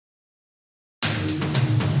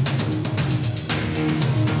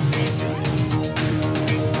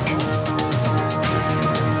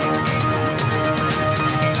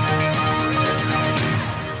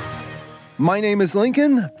My name is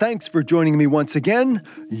Lincoln. Thanks for joining me once again.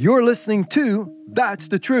 You're listening to That's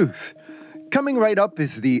the Truth. Coming right up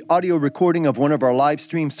is the audio recording of one of our live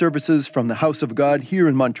stream services from the House of God here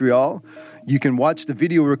in Montreal. You can watch the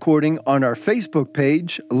video recording on our Facebook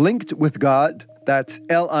page, Linked with God. That's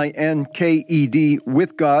Linked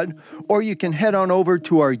with God. Or you can head on over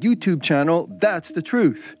to our YouTube channel, That's the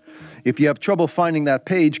Truth. If you have trouble finding that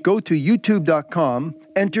page, go to youtube.com,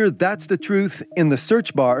 enter That's the Truth in the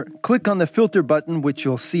search bar, click on the filter button, which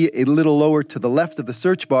you'll see a little lower to the left of the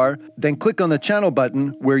search bar, then click on the channel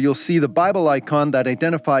button where you'll see the Bible icon that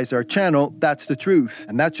identifies our channel, That's the Truth,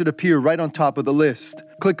 and that should appear right on top of the list.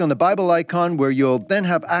 Click on the Bible icon where you'll then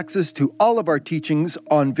have access to all of our teachings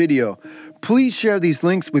on video. Please share these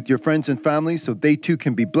links with your friends and family so they too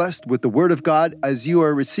can be blessed with the Word of God as you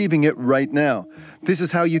are receiving it right now. This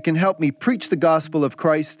is how you can help me preach the gospel of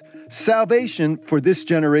Christ, salvation for this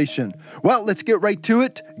generation. Well, let's get right to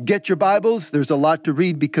it. Get your Bibles. There's a lot to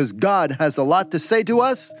read because God has a lot to say to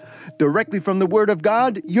us. Directly from the Word of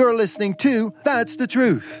God, you're listening to That's the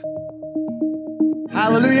Truth.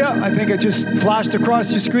 Hallelujah. I think it just flashed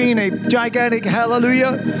across your screen, a gigantic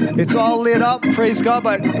hallelujah. It's all lit up, praise God.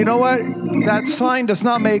 But you know what? That sign does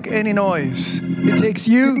not make any noise. It takes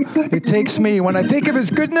you, it takes me. When I think of His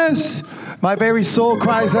goodness, my very soul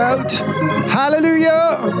cries out, hallelujah.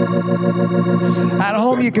 At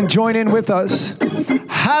home, you can join in with us.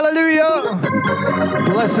 Hallelujah.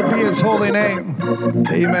 Blessed be His holy name.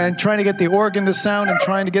 Amen. Trying to get the organ to sound and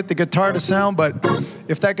trying to get the guitar to sound, but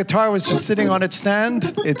if that guitar was just sitting on its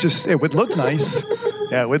stand, it would look nice.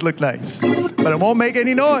 Yeah, it would look nice. But it won't make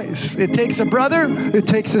any noise. It takes a brother, it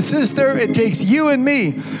takes a sister, it takes you and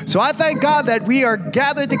me. So I thank God that we are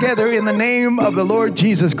gathered together in the name of the Lord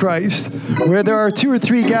Jesus Christ. Where there are 2 or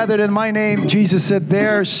 3 gathered in my name, Jesus said,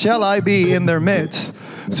 there shall I be in their midst.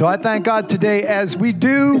 So I thank God today as we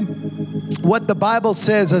do what the Bible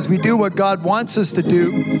says, as we do what God wants us to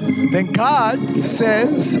do, then God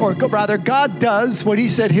says, or rather God does what He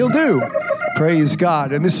said He'll do. Praise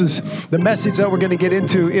God. And this is the message that we're going to get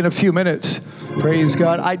into in a few minutes. Praise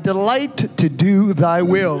God. I delight to do thy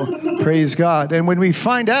will. Praise God. And when we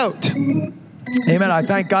find out, amen, I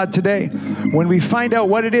thank God today, when we find out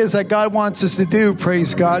what it is that God wants us to do,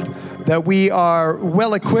 praise God, that we are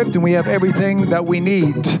well equipped and we have everything that we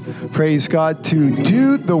need, praise God, to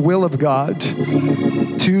do the will of God,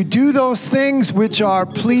 to do those things which are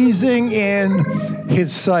pleasing in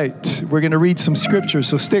His sight. We're going to read some scripture,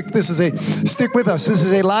 so stick with us. This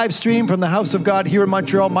is a live stream from the House of God here in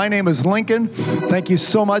Montreal. My name is Lincoln. Thank you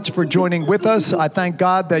so much for joining with us. I thank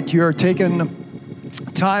God that you're taking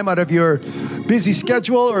time out of your busy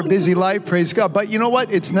schedule or busy life, praise God. But you know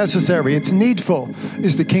what? It's necessary. It's needful,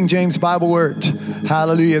 is the King James Bible word.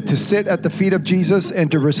 Hallelujah. To sit at the feet of Jesus and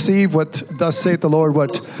to receive what thus saith the Lord,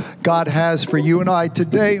 what God has for you and I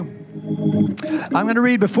today. I'm going to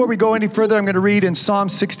read, before we go any further, I'm going to read in Psalm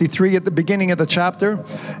 63 at the beginning of the chapter.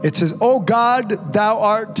 It says, O God, thou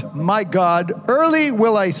art my God, early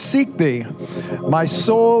will I seek thee. My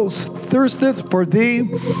soul thirsteth for thee,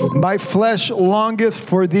 my flesh longeth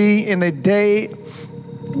for thee in a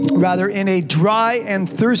dry and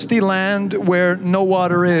thirsty land where no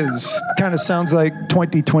water is. Kind of sounds like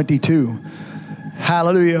 2022.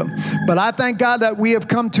 Hallelujah. But I thank God that we have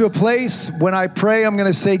come to a place when I pray, I'm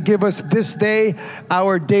going to say, give us this day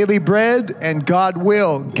our daily bread, and God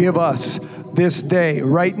will give us this day,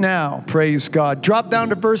 right now. Praise God. Drop down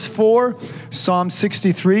to verse 4, Psalm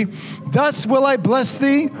 63. Thus will I bless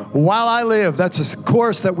thee while I live. That's a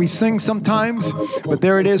chorus that we sing sometimes, but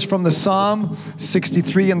there it is from the Psalm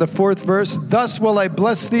 63 in the 4th verse. Thus will I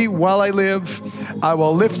bless thee while I live. I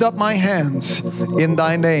will lift up my hands in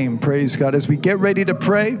thy name. Praise God. As we get ready to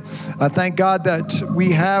pray, I thank God that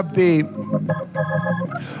we have the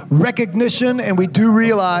recognition and we do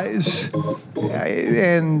realize,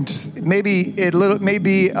 and maybe it may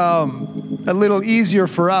be a little easier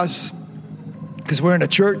for us because we're in a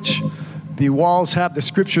church. The walls have the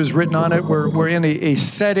scriptures written on it. We're in a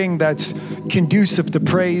setting that's conducive to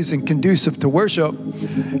praise and conducive to worship.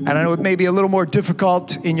 And I know it may be a little more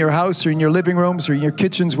difficult in your house or in your living rooms or in your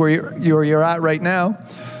kitchens where you're at right now.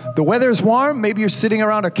 The weather is warm. Maybe you're sitting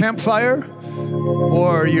around a campfire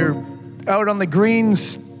or you're out on the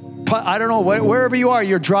greens. I don't know, wherever you are,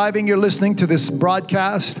 you're driving, you're listening to this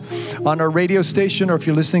broadcast on our radio station, or if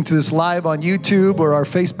you're listening to this live on YouTube or our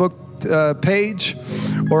Facebook page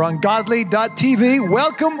or on godly.tv,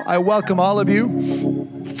 welcome. I welcome all of you.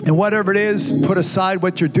 And whatever it is, put aside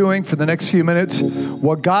what you're doing for the next few minutes.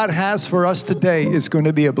 What God has for us today is going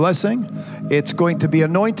to be a blessing. It's going to be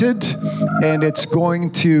anointed, and it's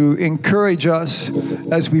going to encourage us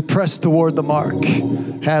as we press toward the mark.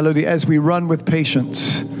 Hallelujah. As we run with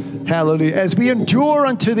patience. Hallelujah. As we endure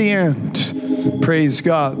unto the end. Praise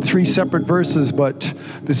God. 3 separate verses, but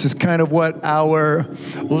this is kind of what our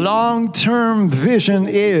long-term vision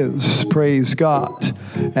is. Praise God.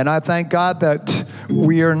 And I thank God that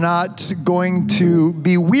we are not going to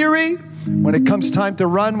be weary when it comes time to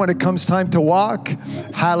run, when it comes time to walk.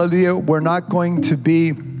 Hallelujah. We're not going to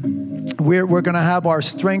be, we're going to have our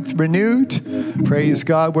strength renewed. Praise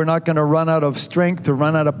God. We're not going to run out of strength or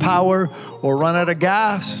run out of power or run out of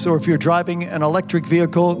gas. Or if you're driving an electric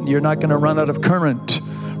vehicle, you're not going to run out of current,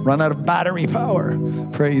 run out of battery power.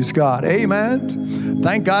 Praise God. Amen.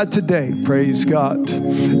 Thank God today. Praise God.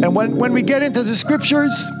 And when we get into the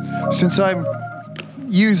scriptures, since I'm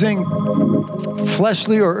using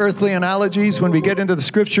fleshly or earthly analogies, when we get into the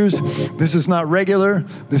scriptures, this is not regular,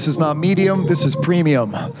 this is not medium, this is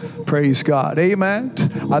premium. Praise God. Amen.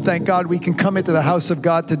 I thank God we can come into the house of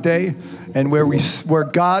God today, and where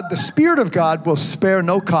God, the Spirit of God, will spare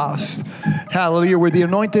no cost. Hallelujah. Where the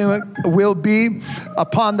anointing will be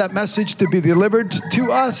upon that message to be delivered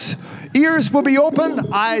to us. Ears will be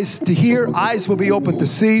open, eyes to hear, eyes will be open to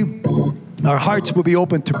see. Our hearts will be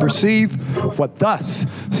open to perceive what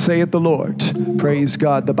thus saith the Lord. Praise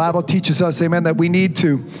God. The Bible teaches us, amen, that we need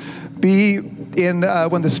to be in,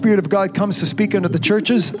 when the Spirit of God comes to speak unto the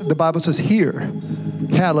churches, the Bible says, hear.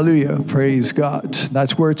 Hallelujah. Praise God.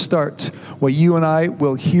 That's where it starts. What you and I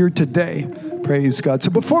will hear today. Praise God.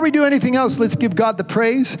 So before we do anything else, let's give God the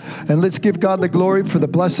praise and let's give God the glory for the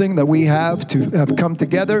blessing that we have to have come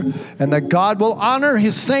together, and that God will honor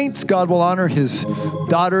His saints. God will honor His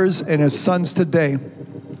daughters and His sons today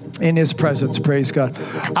in His presence. Praise God.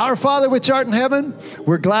 Our Father which art in heaven,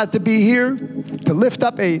 we're glad to be here to lift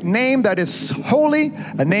up a name that is holy,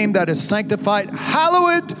 a name that is sanctified.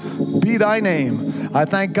 Hallowed be thy name. I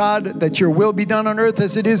thank God that your will be done on earth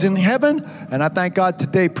as it is in heaven. And I thank God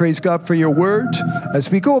today, praise God, for your word. As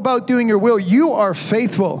we go about doing your will, you are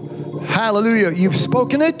faithful. Hallelujah. You've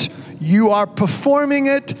spoken it. You are performing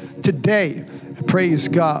it today. Praise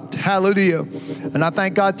God. Hallelujah. And I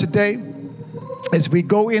thank God today as we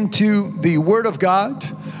go into the word of God.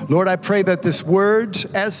 Lord, I pray that this word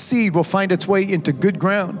as seed will find its way into good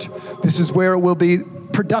ground. This is where it will be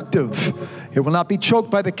productive. It will not be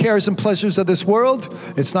choked by the cares and pleasures of this world.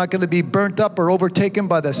 It's not going to be burnt up or overtaken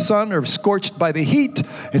by the sun or scorched by the heat.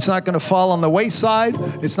 It's not going to fall on the wayside.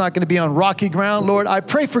 It's not going to be on rocky ground. Lord, I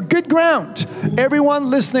pray for good ground. Everyone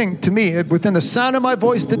listening to me within the sound of my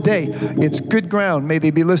voice today, it's good ground. May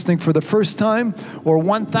they be listening for the first time or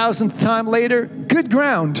 1,000th time later. Good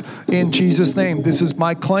ground in Jesus' name. This is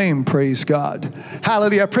my claim. Praise God.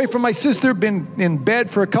 Hallelujah. I pray for my sister, been in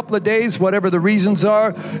bed for a couple of days, whatever the reasons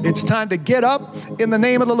are. It's time to get up in the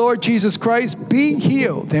name of the Lord Jesus Christ. Be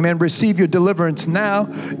healed. Amen. Receive your deliverance now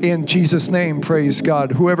in Jesus' name. Praise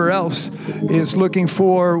God. Whoever else is looking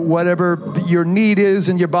for whatever your need is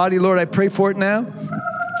in your body, Lord, I pray for it now.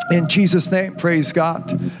 In Jesus' name, praise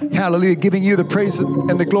God. Hallelujah. Giving you the praise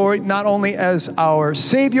and the glory, not only as our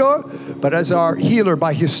Savior, but as our healer.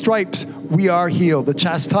 By His stripes, we are healed. The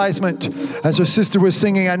chastisement, as our sister was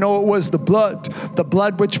singing, I know it was the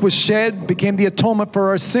blood which was shed became the atonement for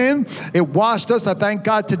our sin. It washed us. I thank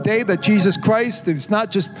God today that Jesus Christ is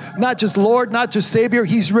not just Lord, not just Savior.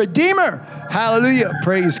 He's Redeemer. Hallelujah.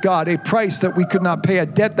 Praise God. A price that we could not pay, a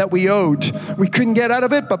debt that we owed. We couldn't get out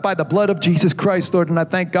of it, but by the blood of Jesus Christ, Lord, and I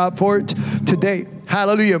thank God for it today.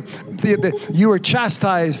 Hallelujah. You were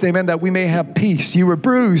chastised, amen, that we may have peace. You were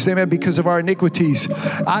bruised, amen, because of our iniquities.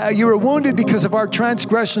 You were wounded because of our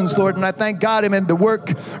transgressions, Lord. And I thank God, amen, the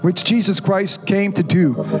work which Jesus Christ came to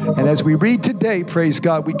do. And as we read today, praise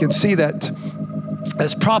God, we can see that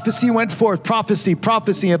as prophecy went forth,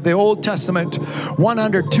 prophecy of the Old Testament,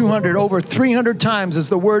 100, 200, over 300 times as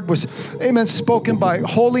the word was, amen, spoken by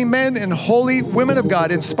holy men and holy women of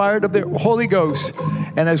God, inspired of the Holy Ghost.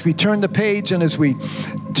 And as we turn the page and as we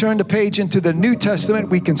turn the page into the New Testament,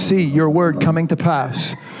 we can see your word coming to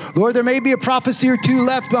pass. Lord, there may be a prophecy or two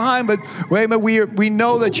left behind, but we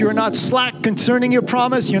know that you're not slack concerning your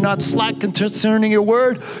promise. You're not slack concerning your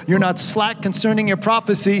word. You're not slack concerning your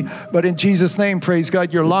prophecy. But in Jesus' name, praise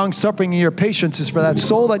God, your long-suffering and your patience is for that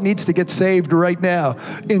soul that needs to get saved right now.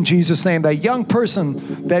 In Jesus' name, that young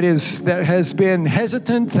person that has been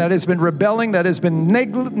hesitant, that has been rebelling, that has been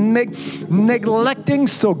neglecting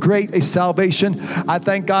so great a salvation. I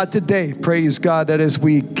thank God today, praise God, that as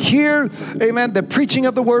we hear, amen, the preaching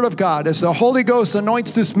of the word, word of God. As the Holy Ghost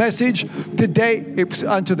anoints this message today, it's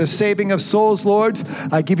unto the saving of souls, Lord.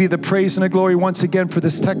 I give you the praise and the glory once again for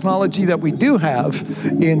this technology that we do have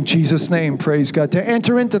in Jesus' name. Praise God. To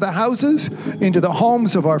enter into the houses, into the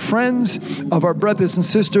homes of our friends, of our brothers and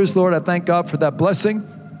sisters, Lord, I thank God for that blessing.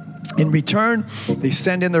 In return, they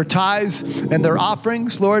send in their tithes and their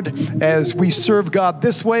offerings, Lord, as we serve God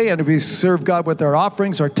this way and we serve God with our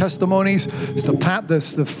offerings, our testimonies,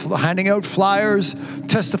 the handing out flyers,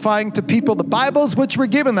 testifying to people, the Bibles which were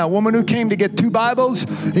given. That woman who came to get 2 Bibles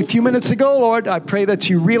a few minutes ago, Lord, I pray that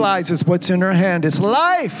she realizes what's in her hand. It's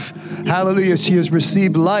life. Hallelujah. She has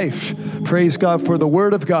received life. Praise God for the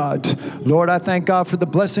word of God. Lord, I thank God for the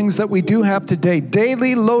blessings that we do have today,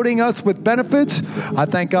 daily loading us with benefits. I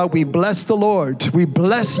thank God we bless the Lord. We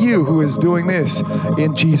bless you who is doing this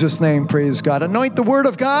in Jesus' name. Praise God. Anoint the word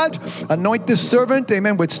of God. Anoint this servant,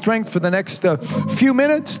 amen, with strength for the next few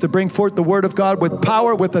minutes to bring forth the word of God with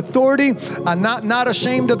power, with authority, not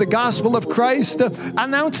ashamed of the gospel of Christ,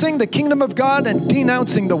 announcing the kingdom of God and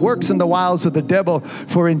denouncing the works and the wiles of the devil.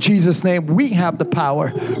 For in Jesus' name, we have the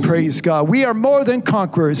power. Praise God. We are more than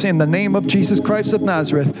conquerors in the name of Jesus Christ of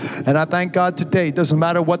Nazareth. And I thank God today. It doesn't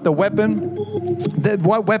matter what the weapon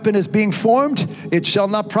is being formed, it shall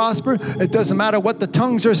not prosper. It doesn't matter what the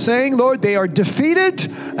tongues are saying, Lord, they are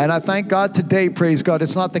defeated. And I thank God today, praise God.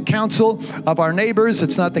 It's not the counsel of our neighbors.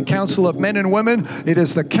 It's not the counsel of men and women. It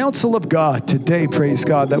is the counsel of God today, praise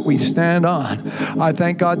God, that we stand on. I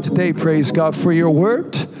thank God today, praise God, for your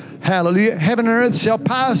word. Hallelujah. Heaven and earth shall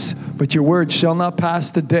pass, but your word shall not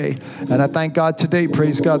pass today. And I thank God today,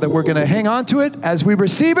 praise God, that we're going to hang on to it as we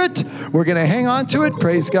receive it. We're going to hang on to it.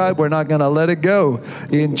 Praise God. We're not going to let it go.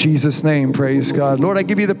 In Jesus' name, praise God. Lord, I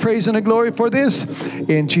give you the praise and the glory for this.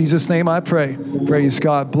 In Jesus' name I pray. Praise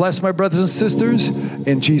God. Bless my brothers and sisters.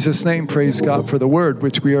 In Jesus' name, praise God for the word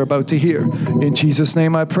which we are about to hear. In Jesus'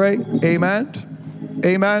 name I pray. Amen.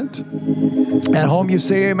 Amen. At home you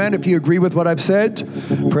say amen if you agree with what I've said.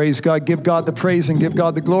 Praise God. Give God the praise and give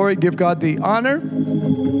God the glory. Give God the honor.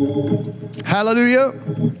 Hallelujah.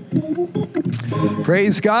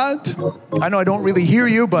 Praise God. I know I don't really hear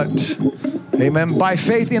you, but amen. By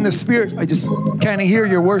faith in the Spirit, I just can't hear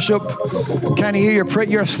your worship. Can't hear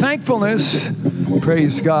your thankfulness.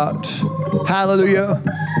 Praise God. Hallelujah.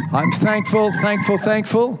 I'm thankful.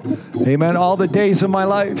 Amen. All the days of my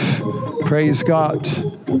life. Praise God.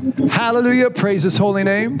 Hallelujah. Praise his holy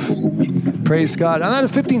name. Praise God. Another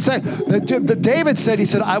 15 seconds. David said, he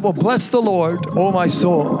said, I will bless the Lord, O my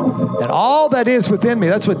soul, and all that is within me.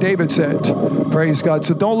 That's what David said. Praise God.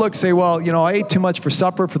 So don't look, say, well, you know, I ate too much for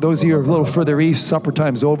supper. For those of you who are a little further east, supper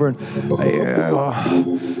time's over. And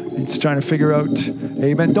it's trying to figure out,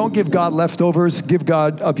 amen. Don't give God leftovers. Give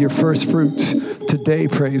God of your first fruits today.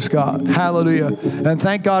 Praise God. Hallelujah. And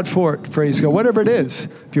thank God for it. Praise God. Whatever it is.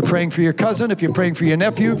 If you're praying for your cousin, if you're praying for your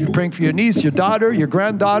nephew, if you're praying for your niece, your daughter, your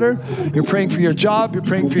granddaughter, you're praying for your job, you're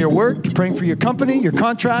praying for your work, you're praying for your company, your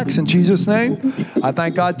contracts, in Jesus' name. I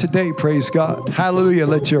thank God today. Praise God. Hallelujah.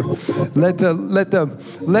 Let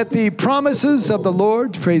the promises of the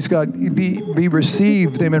Lord, praise God, be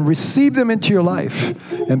received. Amen. Receive them into your life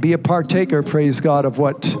and be a partaker, praise God, of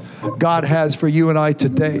what God has for you and I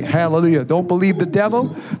today. Hallelujah. Don't believe the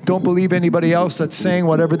devil. Don't believe anybody else that's saying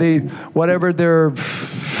whatever they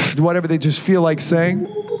just feel like saying.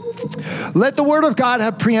 Let the word of God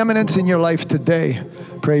have preeminence in your life today.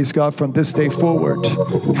 Praise God from this day forward.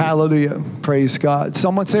 Hallelujah. Praise God.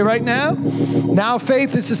 Someone say right now. Now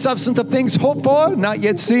faith is the substance of things hoped for, not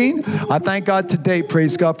yet seen. I thank God today,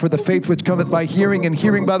 praise God, for the faith which cometh by hearing and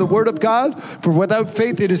hearing by the word of God. For without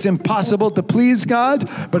faith it is impossible to please God,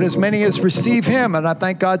 but as many as receive him. And I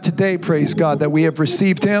thank God today, praise God, that we have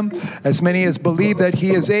received him. As many as believe that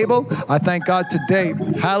he is able. I thank God today,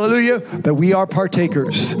 hallelujah, that we are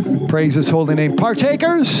partakers. Praise his holy name.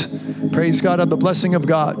 Partakers. Praise God of the blessing of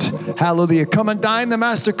God. Hallelujah. Come and dine. The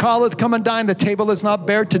master calleth. Come and dine. The table is not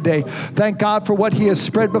bare today. Thank God for what he has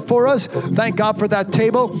spread before us. Thank God for that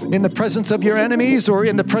table in the presence of your enemies or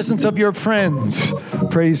in the presence of your friends.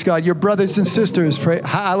 Praise God. Your brothers and sisters.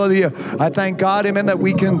 Hallelujah. I thank God, amen,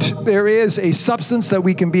 that there is a substance that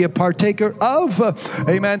we can be a partaker of.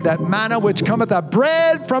 Amen. That manna which cometh, that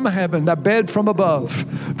bread from heaven, that bed from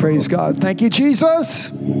above. Praise God. Thank you, Jesus.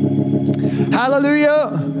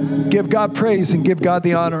 Hallelujah. Give God praise and give God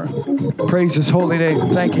the honor. Praise his holy name.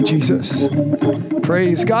 Thank you, Jesus.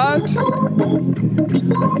 Praise God.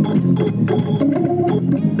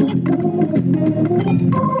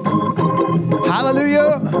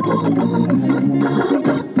 Hallelujah.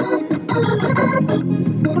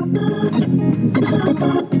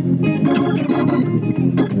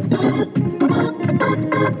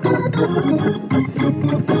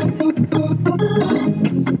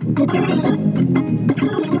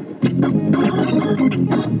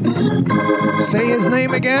 Say his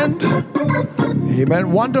name again.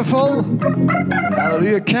 Amen. Wonderful.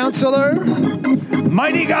 Hallelujah. Counselor.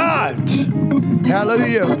 Mighty God.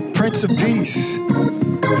 Hallelujah. Prince of Peace.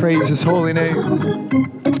 Praise his holy name.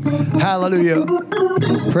 Hallelujah.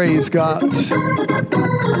 Praise God.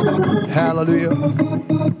 Hallelujah.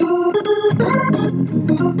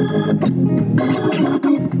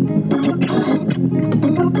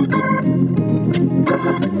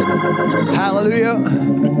 Hallelujah.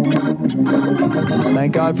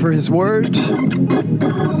 Thank God for his word.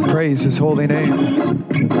 Praise his holy name.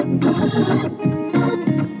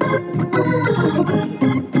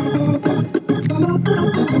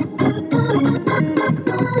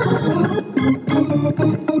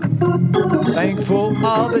 Thankful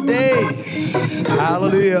all the days.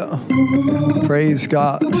 Hallelujah. Praise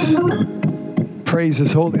God. Praise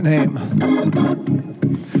his holy name.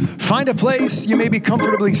 Find a place. You may be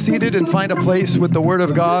comfortably seated, and find a place with the word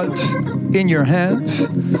of God in your hands.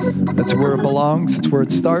 That's where it belongs. That's where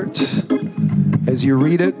it starts. As you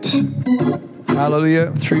read it,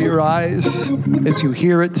 hallelujah, through your eyes, as you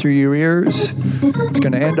hear it through your ears, it's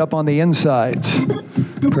going to end up on the inside.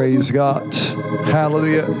 Praise God.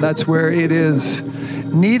 Hallelujah. That's where it is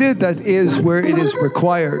needed. That is where it is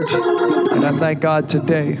required. And I thank God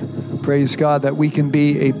today, praise God, that we can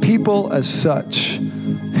be a people as such.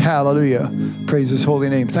 Hallelujah. Praise his holy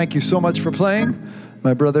name. Thank you so much for playing,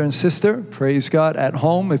 my brother and sister. Praise God. At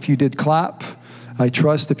home, if you did clap, I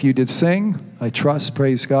trust. If you did sing, I trust,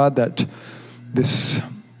 praise God, that this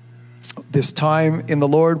time in the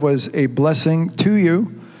Lord was a blessing to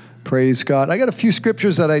you. Praise God. I got a few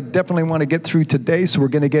scriptures that I definitely want to get through today, so we're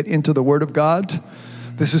going to get into the Word of God.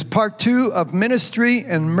 This is part 2 of Ministry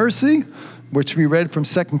and Mercy, which we read from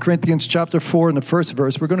 2 Corinthians chapter 4 in the first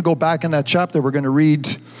verse. We're going to go back in that chapter. We're going to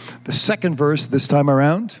read the second verse this time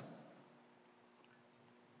around.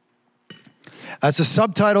 As a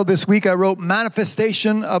subtitle this week, I wrote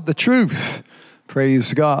Manifestation of the Truth.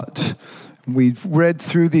 Praise God. We read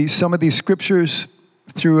through some of these scriptures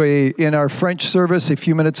in our French service a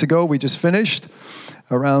few minutes ago. We just finished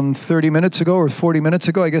around 30 minutes ago or 40 minutes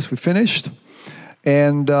ago. I guess we finished.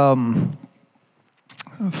 And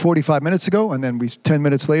 45 minutes ago. And then 10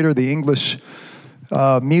 minutes later, the English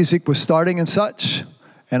music was starting and such.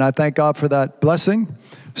 And I thank God for that blessing.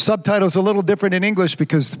 Subtitle's a little different in English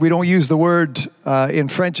because we don't use the word, in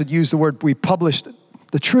French, we published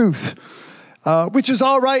the truth, which is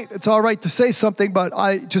all right. It's all right to say something, but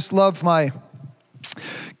I just love my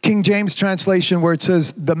King James translation where it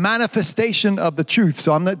says the manifestation of the truth.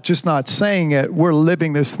 So I'm not saying it. We're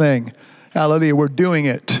living this thing. Hallelujah. We're doing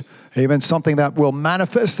it. Amen. Something that will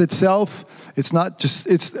manifest itself. It's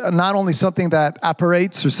not only something that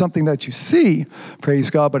apparates or something that you see, praise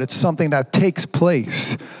God, but it's something that takes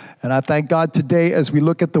place. And I thank God today as we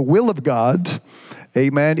look at the will of God.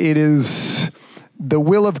 Amen. It is the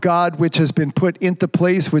will of God which has been put into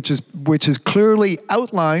place, which is clearly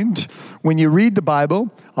outlined when you read the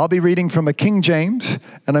Bible. I'll be reading from a King James,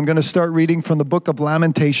 and I'm going to start reading from the book of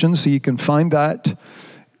Lamentations, so you can find that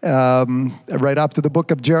right after the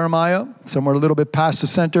book of Jeremiah, somewhere a little bit past the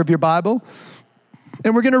center of your Bible.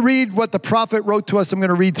 And we're going to read what the prophet wrote to us. I'm going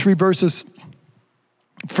to read 3 verses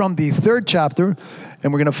from the 3rd chapter,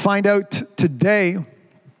 and we're going to find out today.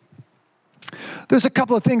 There's a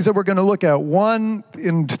couple of things that we're going to look at. One,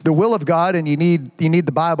 in the will of God, and you need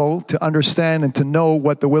the Bible to understand and to know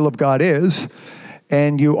what the will of God is.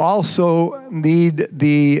 And you also need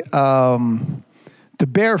to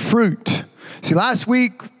bear fruit. See, last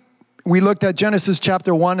week we looked at Genesis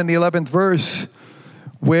chapter 1 and the 11th verse,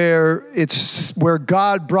 where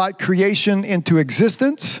God brought creation into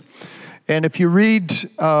existence. And if you read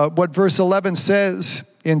what verse 11 says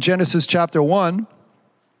in Genesis chapter 1,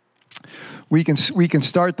 we can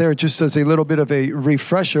start there just as a little bit of a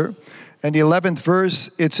refresher. And the 11th verse,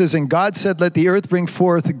 it says, "And God said, let the earth bring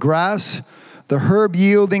forth grass, the herb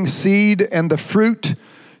yielding seed, and the fruit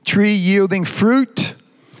tree yielding fruit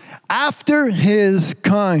after his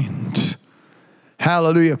kind."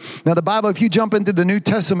 Hallelujah. Now the Bible, if you jump into the New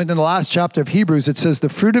Testament in the last chapter of Hebrews, it says the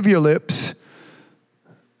fruit of your lips.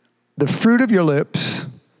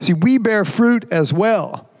 See, we bear fruit as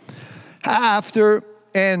well.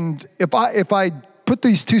 And if I put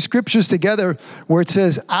these two scriptures together where it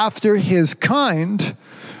says after his kind,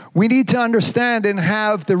 we need to understand and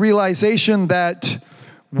have the realization that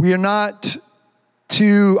I'm not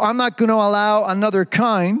going to allow another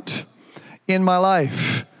kind in my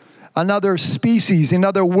life, another species,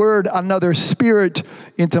 another spirit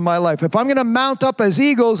into my life. If I'm going to mount up as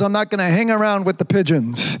eagles, I'm not going to hang around with the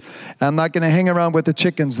pigeons. I'm not going to hang around with the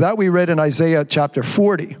chickens. That we read in Isaiah chapter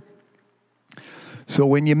 40. So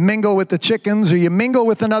when you mingle with the chickens or you mingle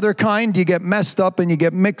with another kind, you get messed up and you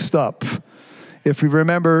get mixed up. If we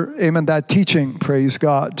remember, amen, that teaching, praise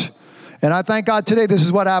God. And I thank God today this is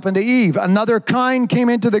what happened to Eve. Another kind came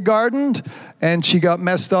into the garden and she got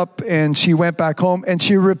messed up and she went back home and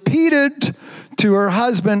she repeated to her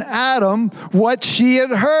husband Adam what she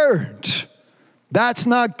had heard. That's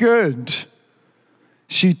not good.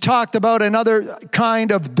 She talked about another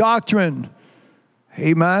kind of doctrine.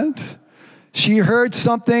 Amen. She heard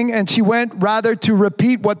something and she went rather to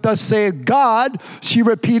repeat what thus saith God. She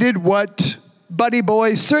repeated what Buddy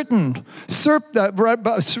Boy Buddy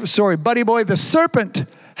Boy the serpent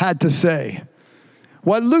had to say.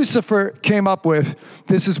 What Lucifer came up with,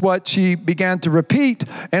 this is what she began to repeat,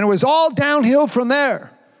 and it was all downhill from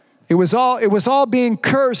there. It was all being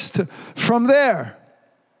cursed from there.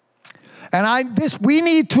 And we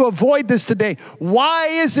need to avoid this today. Why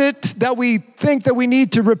is it that we think that we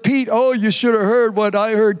need to repeat, oh, you should have heard what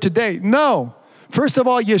I heard today? No. First of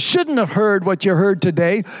all, you shouldn't have heard what you heard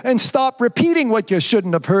today, and stop repeating what you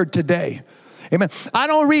shouldn't have heard today. Amen.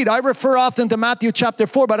 I refer often to Matthew chapter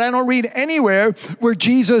 4, but I don't read anywhere where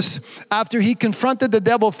Jesus, after he confronted the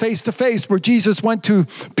devil face to face, where Jesus went to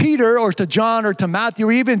Peter or to John or to Matthew,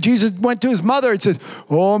 or even Jesus went to his mother and says,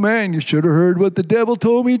 oh man, you should have heard what the devil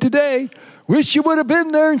told me today. Wish you would have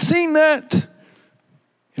been there and seen that.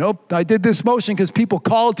 You know, I did this motion because people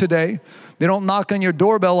call today. They don't knock on your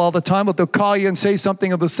doorbell all the time, but they'll call you and say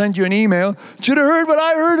something, or they'll send you an email. Should have heard what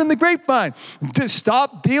I heard in the grapevine. Just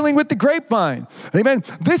stop dealing with the grapevine. Amen.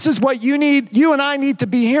 This is what you and I need to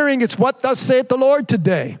be hearing. It's what thus saith the Lord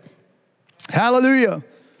today. Hallelujah.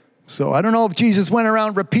 So I don't know if Jesus went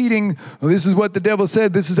around repeating, oh, this is what the devil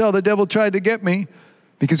said. This is how the devil tried to get me.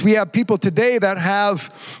 Because we have people today that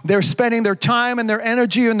they're spending their time and their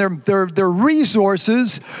energy and their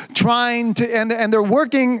resources trying to, and they're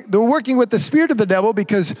working with the spirit of the devil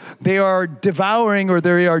because they are devouring or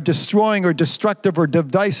they are destroying or destructive or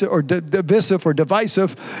divisive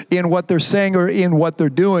in what they're saying or in what they're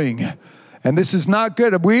doing. And this is not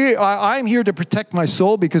good. I'm here to protect my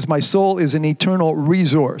soul because my soul is an eternal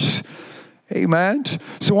resource. Amen.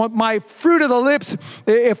 So my fruit of the lips,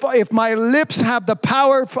 if my lips have the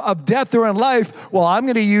power of death or in life, well, I'm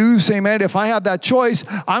going to use, amen, if I have that choice,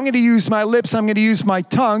 I'm going to use my lips, I'm going to use my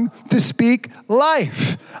tongue to speak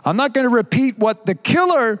life. I'm not going to repeat what the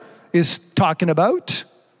killer is talking about.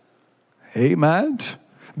 Amen.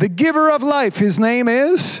 The giver of life, his name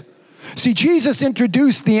is... See, Jesus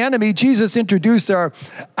introduced the enemy. Jesus introduced our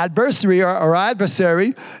adversary, our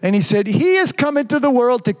adversary, and he said, he has come into the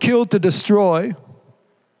world to kill, to destroy.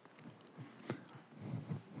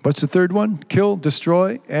 What's the third one? Kill,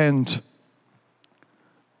 destroy, and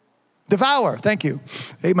devour. Thank you.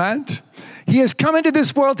 Amen. He has come into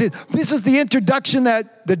this world. This is the introduction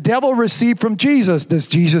that the devil received from Jesus. Does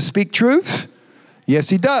Jesus speak truth? Yes,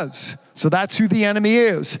 he does. So that's who the enemy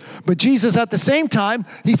is. But Jesus, at the same time,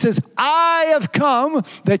 he says, I have come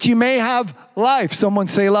that you may have life. Someone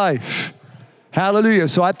say life. Hallelujah.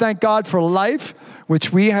 So I thank God for life,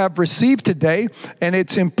 which we have received today. And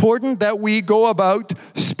it's important that we go about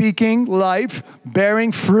speaking life,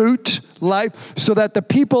 bearing fruit, life, so that the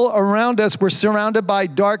people around us, we're surrounded by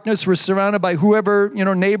darkness. We're surrounded by whoever,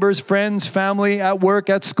 neighbors, friends, family, at work,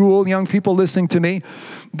 at school, young people listening to me,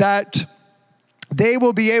 that they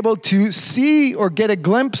will be able to see or get a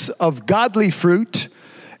glimpse of godly fruit,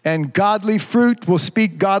 and godly fruit will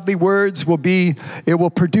speak godly words, it will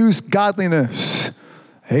produce godliness.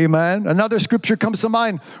 Amen. Another scripture comes to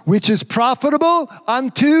mind, which is profitable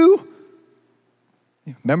unto,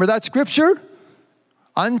 remember that scripture?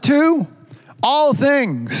 Unto all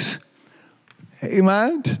things.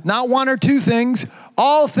 Amen. Not one or two things,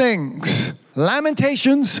 all things.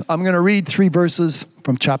 Lamentations, I'm going to read 3 verses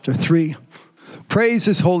from chapter 3. Praise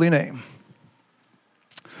his holy name.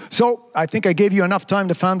 So I think I gave you enough time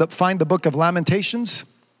to find the book of Lamentations.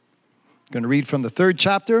 I'm going to read from the 3rd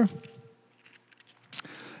chapter.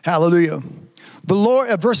 Hallelujah. The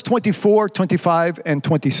Lord, verse 24, 25, and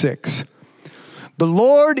 26. The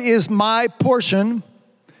Lord is my portion.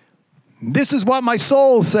 This is what my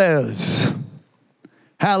soul says.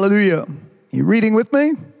 Hallelujah. You reading with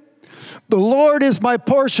me? The Lord is my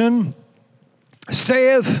portion,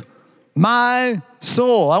 saith my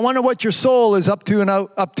soul. I wonder what your soul is up to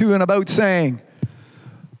and about saying.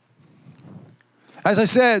 As I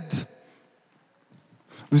said,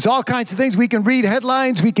 there's all kinds of things. We can read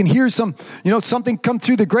headlines. We can hear something come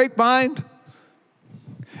through the grapevine.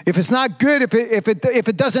 If it's not good, if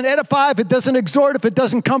it doesn't edify, if it doesn't exhort, if it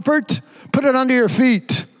doesn't comfort, put it under your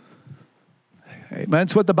feet. Amen.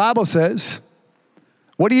 That's what the Bible says.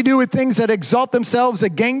 What do you do with things that exalt themselves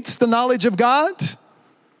against the knowledge of God?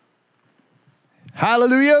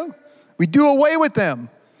 Hallelujah. We do away with them.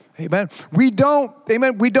 Amen. We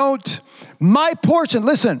don't, my portion,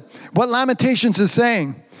 listen, what Lamentations is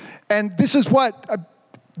saying, and this is what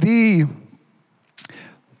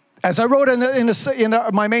as I wrote in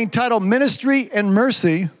my main title, Ministry and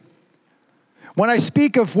Mercy, when I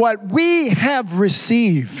speak of what we have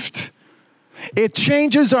received, it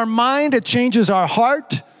changes our mind, it changes our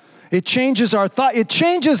heart, it changes our thought, it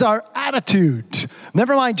changes our attitude.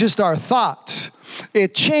 Never mind just our thoughts.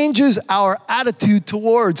 It changes our attitude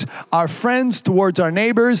towards our friends, towards our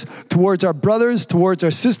neighbors, towards our brothers, towards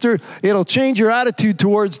our sister. It'll change your attitude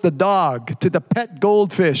towards the dog, to the pet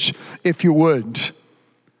goldfish, if you would.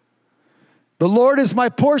 The Lord is my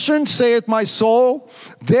portion, saith my soul.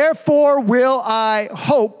 Therefore will I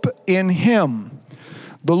hope in him.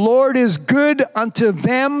 The Lord is good unto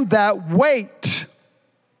them that wait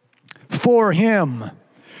for him.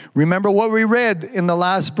 Remember what we read in the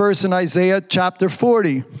last verse in Isaiah chapter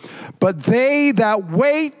 40. But they that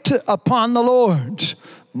wait upon the Lord,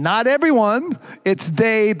 not everyone, it's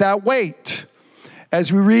they that wait.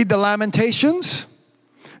 As we read the Lamentations,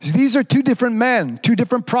 these are two different men, two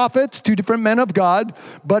different prophets, two different men of God,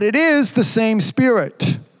 but it is the same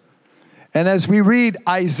Spirit. And as we read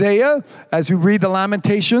Isaiah, as we read the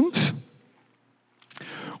Lamentations,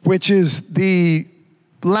 which is the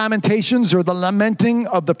Lamentations or the lamenting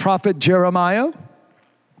of the prophet Jeremiah,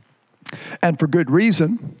 and for good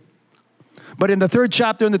reason. But in the 3rd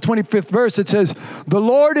chapter, in the 25th verse, it says, the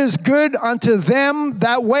Lord is good unto them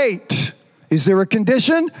that wait. Is there a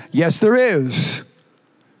condition? Yes, there is.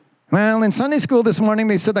 Well, in Sunday school this morning,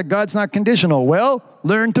 they said that God's not conditional. Well,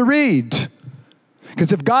 learn to read.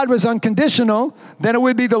 Because if God was unconditional, then it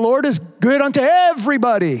would be the Lord is good unto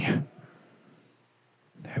everybody.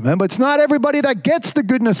 Amen. But it's not everybody that gets the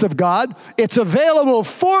goodness of God. It's available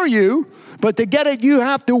for you, but to get it, you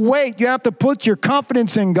have to wait. You have to put your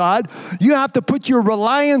confidence in God. You have to put your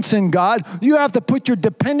reliance in God. You have to put your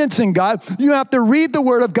dependence in God. You have to read the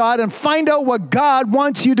Word of God and find out what God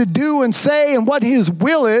wants you to do and say and what His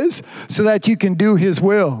will is so that you can do His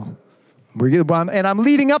will. And I'm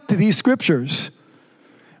leading up to these scriptures.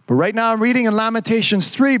 But right now I'm reading in Lamentations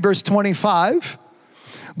 3, verse 25.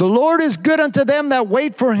 The Lord is good unto them that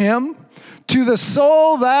wait for him, to the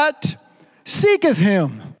soul that seeketh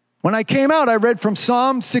him. When I came out, I read from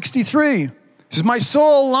Psalm 63. It says, my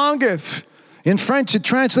soul longeth. In French, it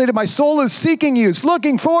translated, my soul is seeking you. It's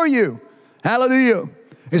looking for you. Hallelujah.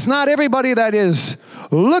 It's not everybody that is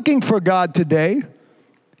looking for God today.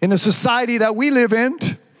 In the society that we live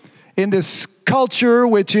in this culture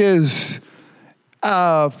which is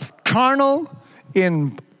carnal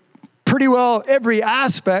in pretty well every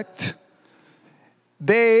aspect,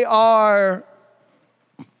 they are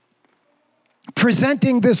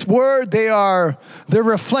presenting this word. Their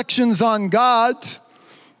reflections on God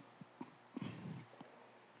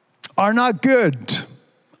are not good.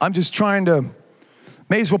 I'm just trying to,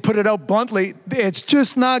 may as well put it out bluntly. It's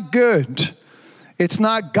just not good. It's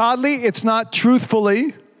not godly. It's not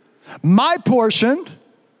truthfully. My portion,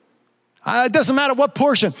 it doesn't matter what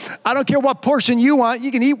portion. I don't care what portion you want.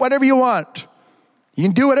 You can eat whatever you want. You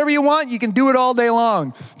can do whatever you want. You can do it all day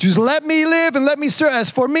long. Just let me live and let me serve.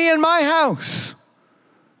 As for me and my house,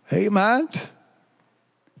 amen.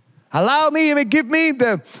 Allow me and give me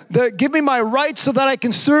give me my rights so that I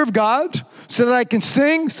can serve God, so that I can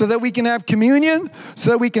sing, so that we can have communion,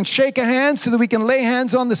 so that we can shake a hand, so that we can lay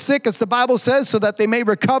hands on the sick, as the Bible says, so that they may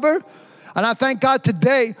recover. And I thank God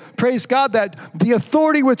today, praise God, that the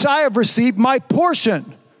authority which I have received, my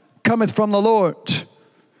portion, cometh from the Lord.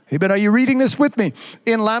 Amen. Are you reading this with me?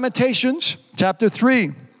 In Lamentations chapter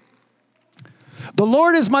 3. The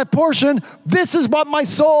Lord is my portion. This is what my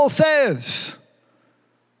soul says.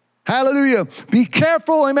 Hallelujah. Be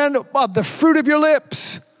careful, amen, of the fruit of your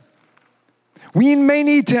lips. We may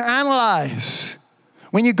need to analyze.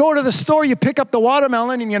 When you go to the store, you pick up the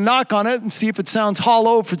watermelon and you knock on it and see if it sounds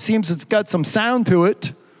hollow, if it seems it's got some sound to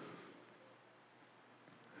it.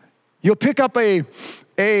 You'll pick up an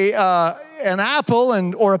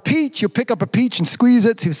apple or a peach. You'll pick up a peach and squeeze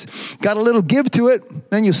it. It's got a little give to it.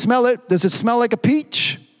 Then you smell it. Does it smell like a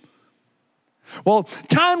peach? Well,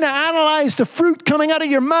 time to analyze the fruit coming out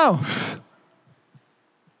of your mouth.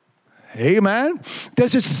 Amen.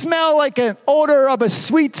 Does it smell like an odor of a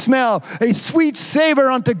sweet smell, a sweet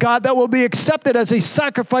savor unto God that will be accepted as a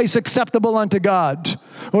sacrifice acceptable unto God?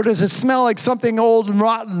 Or does it smell like something old and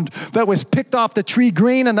rotten that was picked off the tree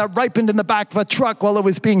green and that ripened in the back of a truck while it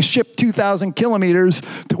was being shipped 2,000 kilometers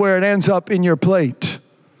to where it ends up in your plate?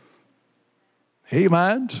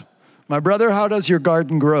 Amen. My brother, how does your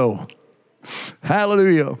garden grow?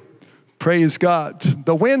 Hallelujah. Praise God.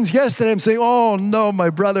 The winds yesterday, I'm saying, oh no,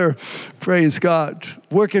 my brother. Praise God.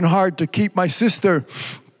 Working hard to keep my sister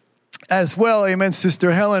as well. Amen.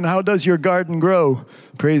 Sister Helen, how does your garden grow?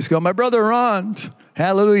 Praise God. My brother Ron,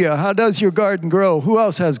 hallelujah. How does your garden grow? Who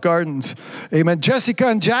else has gardens? Amen. Jessica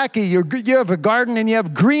and Jackie, you have a garden and you have a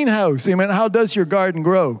greenhouse. Amen. How does your garden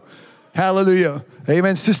grow? Hallelujah.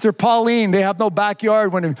 Amen. Sister Pauline, they have no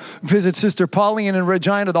backyard. When you visit Sister Pauline in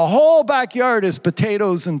Regina, the whole backyard is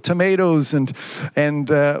potatoes and tomatoes and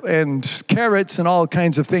carrots and all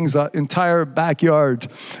kinds of things. The entire backyard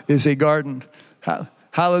is a garden.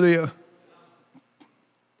 Hallelujah.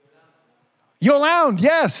 Yolande,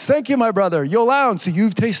 yes. Thank you, my brother. Yolande. So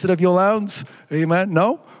you've tasted of Yolande's? Amen.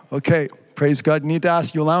 No? Okay. Praise God. You need to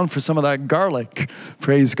ask Yolande for some of that garlic.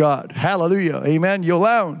 Praise God. Hallelujah. Amen.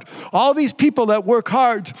 Yolande. All these people that work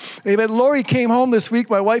hard. Amen. Lori came home this week.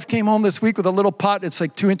 My wife came home this week with a little pot. It's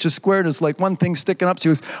like 2 inches square. And it's like one thing sticking up. She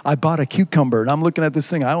goes, I bought a cucumber. And I'm looking at this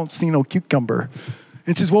thing. I don't see no cucumber.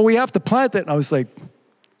 And she says, well, we have to plant it. And I was like,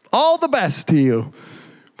 all the best to you.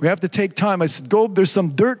 We have to take time. I said, go, there's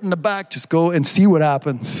some dirt in the back. Just go and see what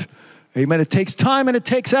happens. Amen. It takes time and it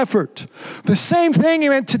takes effort. The same thing,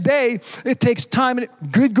 amen, today, it takes time. And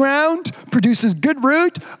good ground produces good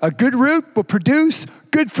root. A good root will produce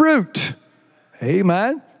good fruit.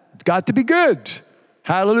 Amen. It's got to be good.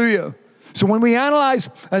 Hallelujah. So when we analyze,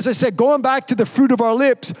 as I said, going back to the fruit of our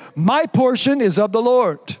lips, my portion is of the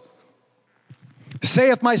Lord.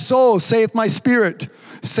 Saith my soul, saith my spirit,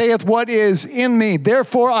 saith what is in me.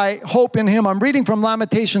 Therefore I hope in him. I'm reading from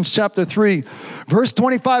Lamentations chapter 3. Verse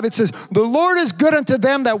 25, it says, the Lord is good unto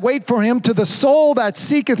them that wait for him, to the soul that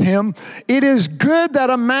seeketh him. It is good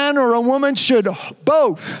that a man or a woman should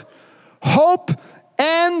both hope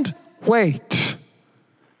and wait.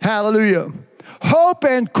 Hallelujah. Hope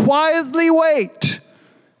and quietly wait.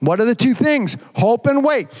 What are the two things? Hope and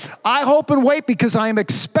wait. I hope and wait because I am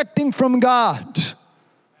expecting from God.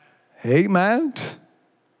 Amen.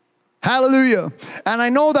 Hallelujah. And I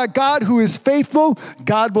know that God who is faithful,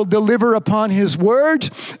 God will deliver upon his word,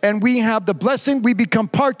 and we have the blessing. We become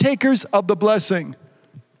partakers of the blessing.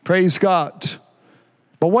 Praise God.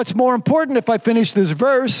 But what's more important, if I finish this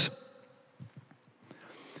verse,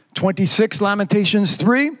 26, Lamentations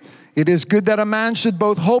 3, it is good that a man should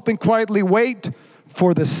both hope and quietly wait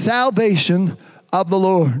for the salvation of the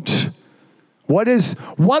Lord. What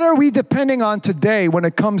are we depending on today when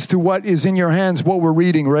it comes to what is in your hands, what we're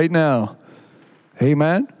reading right now?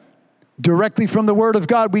 Amen. Directly from the Word of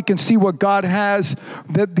God, we can see what God has,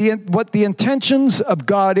 what the intentions of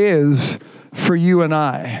God is for you and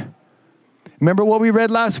I. Remember what we read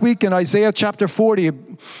last week in Isaiah chapter 40.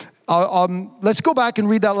 Let's go back and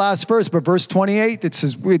read that last verse, but verse 28, it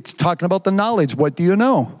says, it's talking about the knowledge. What do you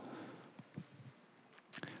know?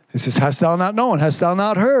 It says, hast thou not known? Hast thou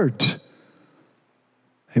not heard?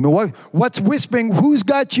 Amen. What's whispering? Who's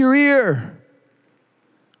got your ear?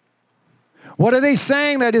 What are they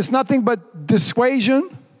saying that is nothing but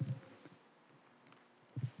dissuasion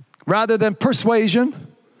rather than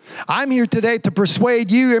persuasion? I'm here today to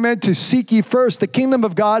persuade you, amen, to seek ye first the kingdom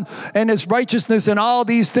of God and his righteousness, and all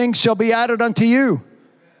these things shall be added unto you.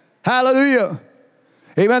 Hallelujah.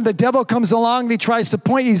 Amen. The devil comes along and he tries to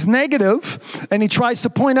point, he's negative, and he tries to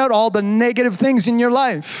point out all the negative things in your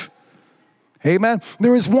life. Amen.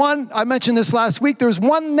 There is one, I mentioned this last week, there's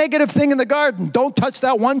one negative thing in the garden. Don't touch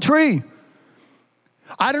that one tree.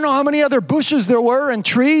 I don't know how many other bushes there were and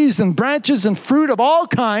trees and branches and fruit of all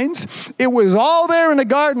kinds. It was all there in the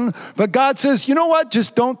garden, but God says, you know what?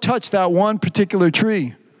 Just don't touch that one particular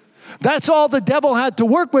tree. That's all the devil had to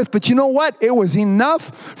work with, but you know what? It was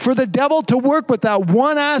enough for the devil to work with that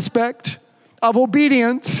one aspect of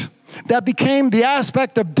obedience that became the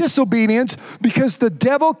aspect of disobedience, because the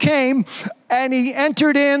devil came and he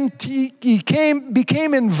entered in,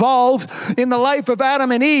 became involved in the life of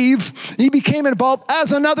Adam and Eve. He became involved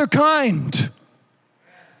as another kind.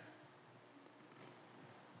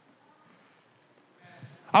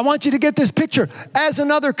 I want you to get this picture, as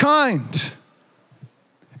another kind.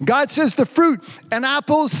 God says the fruit, an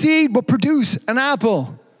apple seed will produce an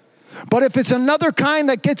apple. But if it's another kind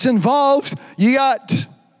that gets involved, you got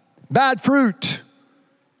bad fruit.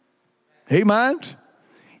 Amen.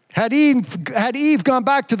 Had Eve gone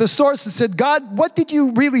back to the source and said, God, what did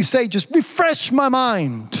you really say? Just refresh my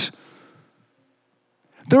mind.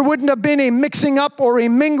 There wouldn't have been a mixing up or a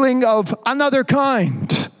mingling of another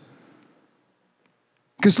kind.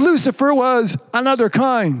 Because Lucifer was another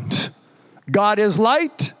kind. God is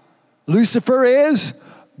light. Lucifer is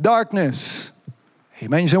darkness.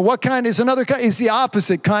 Amen. You say, what kind is another kind? It's the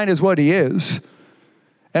opposite kind is what he is.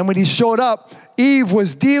 And when he showed up, Eve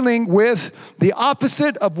was dealing with the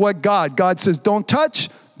opposite of what God says, don't touch.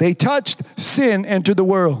 They touched, sin entered the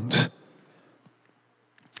world.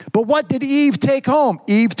 But what did Eve take home?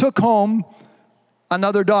 Eve took home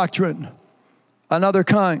another doctrine, another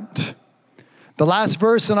kind. The last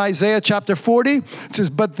verse in Isaiah chapter 40, it says,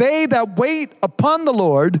 but they that wait upon the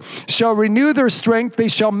Lord shall renew their strength. They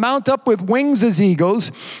shall mount up with wings as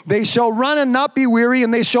eagles. They shall run and not be weary,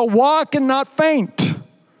 and they shall walk and not faint.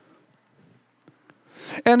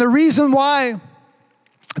 And the reason why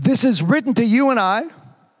this is written to you and I,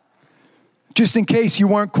 just in case you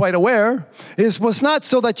weren't quite aware, was not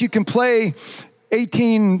so that you can play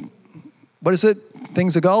 18,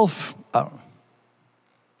 things of golf? I don't know.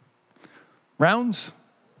 Rounds?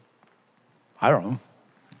 I don't know.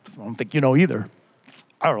 I don't think you know either.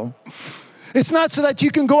 I don't know. It's not so that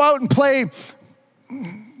you can go out and play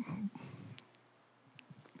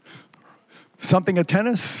something of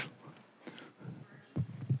tennis.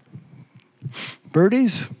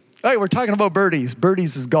 Birdies? Hey, we're talking about birdies.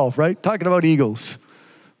 Birdies is golf, right? Talking about eagles.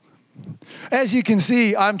 As you can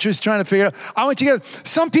see, I'm just trying to figure out. I want you to get,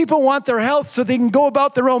 some people want their health so they can go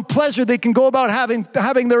about their own pleasure. They can go about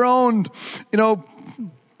having their own,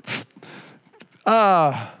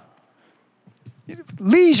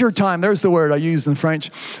 leisure time. There's the word I used in French.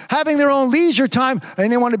 Having their own leisure time,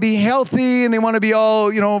 and they want to be healthy, and they want to be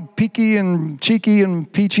all, peaky and cheeky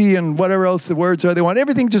and peachy and whatever else the words are. They want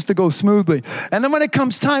everything just to go smoothly. And then when it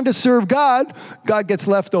comes time to serve God, God gets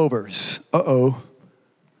leftovers. Uh-oh.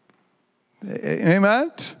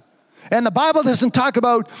 Amen? And the Bible doesn't talk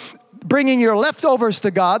about bringing your leftovers to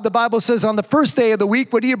God. The Bible says on the first day of the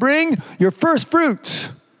week, what do you bring? Your first fruits.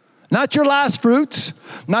 Not your last fruits,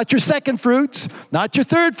 not your second fruits, not your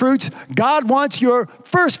third fruits. God wants your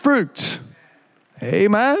first fruits.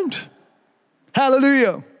 Amen?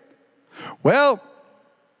 Hallelujah. Well,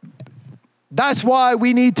 that's why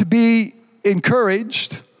we need to be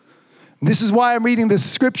encouraged. This is why I'm reading this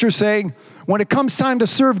scripture saying, when it comes time to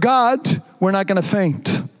serve God, we're not going to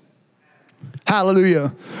faint.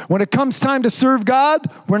 Hallelujah. When it comes time to serve God,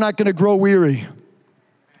 we're not going to grow weary.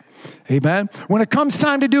 Amen. When it comes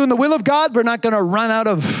time to doing the will of God, we're not going to run out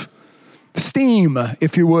of steam,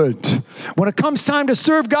 if you would. When it comes time to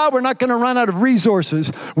serve God, we're not going to run out of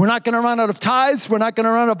resources. We're not going to run out of tithes. We're not going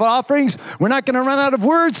to run out of offerings. We're not going to run out of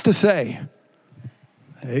words to say.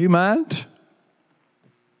 Amen.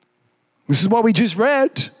 This is what we just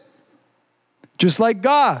read. Just like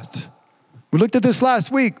God. We looked at this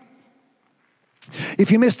last week.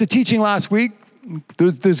 If you missed the teaching last week,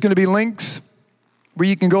 there's going to be links where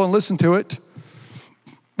you can go and listen to it.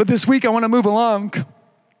 But this week I want to move along.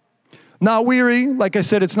 Not weary. Like I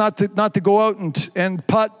said, it's not to go out and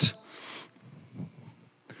putt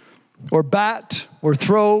or bat or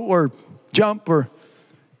throw or jump.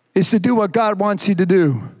 It's to do what God wants you to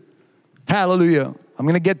do. Hallelujah. I'm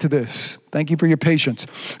going to get to this. Thank you for your patience.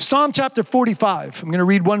 Psalm chapter 45. I'm going to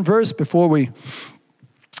read one verse before we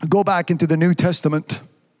go back into the New Testament.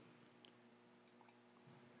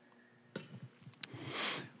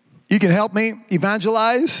 You can help me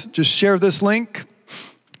evangelize. Just share this link.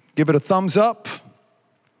 Give it a thumbs up.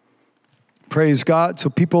 Praise God. So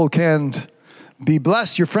people can be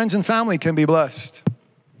blessed. Your friends and family can be blessed.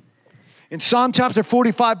 In Psalm chapter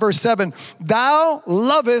 45, verse 7, thou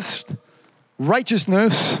lovest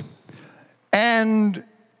righteousness and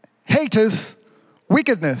hateth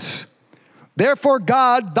wickedness. Therefore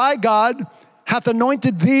God, thy God, hath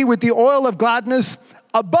anointed thee with the oil of gladness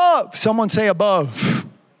above. Someone say above.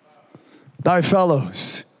 Thy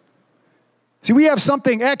fellows. See, we have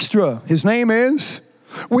something extra. His name is.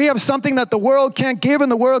 We have something that the world can't give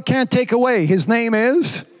and the world can't take away. His name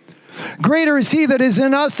is. Greater is he that is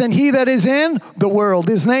in us than he that is in the world.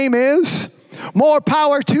 His name is. More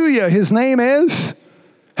power to you. His name is.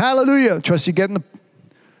 Hallelujah. Trust you getting the.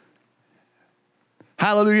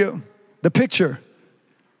 Hallelujah. The picture.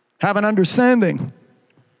 Have an understanding.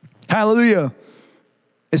 Hallelujah.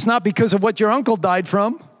 It's not because of what your uncle died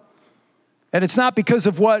from. And it's not because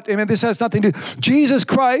of this has nothing to do. Jesus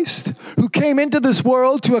Christ, who came into this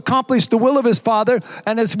world to accomplish the will of his Father.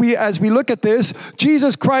 And as we look at this,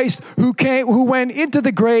 Jesus Christ, who went into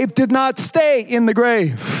the grave, did not stay in the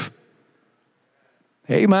grave.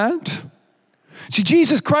 Amen. See,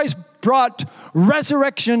 Jesus Christ brought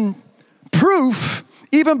resurrection proof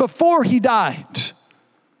even before he died.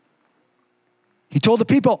 He told the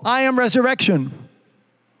people, I am resurrection.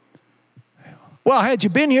 Well, had you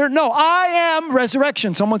been here? No, I am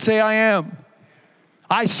resurrection. Someone say, I am.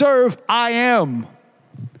 I serve, I am.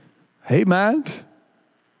 Amen.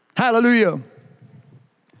 Hallelujah.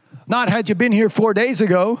 Not had you been here 4 days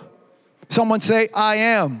ago. Someone say, I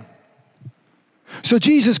am. So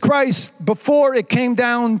Jesus Christ, before it came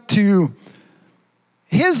down to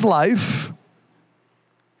his life,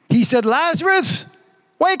 he said, Lazarus,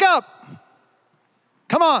 wake up.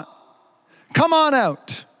 Come on. Come on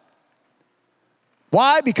out.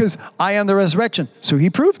 Why? Because I am the resurrection. So he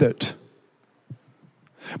proved it.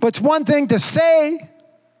 But it's one thing to say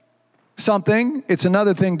something, it's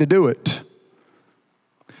another thing to do it.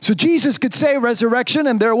 So Jesus could say resurrection,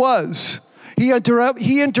 and there was. He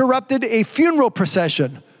interrupted a funeral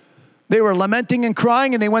procession. They were lamenting and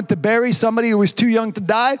crying, and they went to bury somebody who was too young to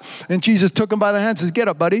die, and Jesus took him by the hand and says, get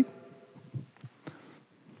up, buddy.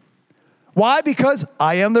 Why? Because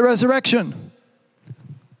I am the resurrection.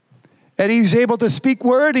 And he was able to speak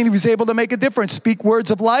word, and he was able to make a difference. Speak words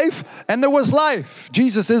of life, and there was life.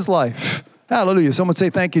 Jesus is life. Hallelujah. Someone say,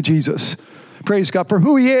 thank you, Jesus. Praise God for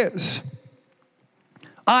who he is.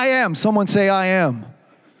 I am. Someone say, I am.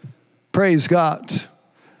 Praise God.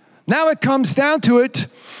 Now it comes down to it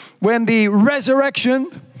when the resurrection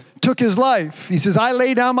took his life. He says, I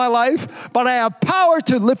lay down my life, but I have power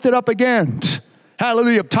to lift it up again.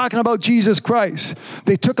 Hallelujah. I'm talking about Jesus Christ.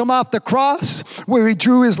 They took him off the cross where he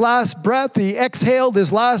drew his last breath. He exhaled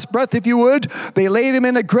his last breath, if you would. They laid him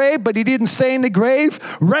in a grave, but he didn't stay in the grave.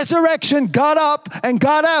 Resurrection, got up and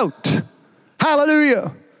got out.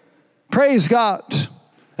 Hallelujah. Praise God.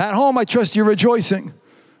 At home, I trust you're rejoicing.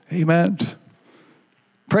 Amen.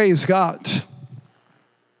 Praise God.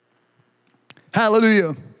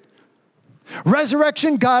 Hallelujah.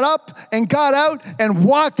 Resurrection, got up and got out and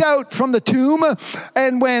walked out from the tomb.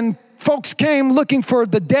 And when folks came looking for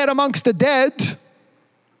the dead amongst the dead,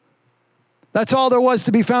 that's all there was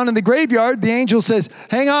to be found in the graveyard. The angel says,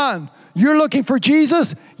 hang on, you're looking for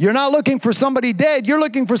Jesus? You're not looking for somebody dead. You're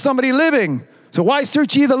looking for somebody living. So why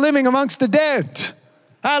search ye the living amongst the dead?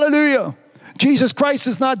 Hallelujah. Jesus Christ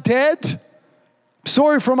is not dead.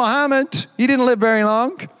 Sorry for Muhammad. He didn't live very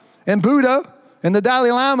long. And Buddha and the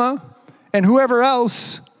Dalai Lama and whoever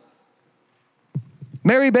else.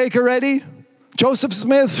 Mary Baker Eddy, Joseph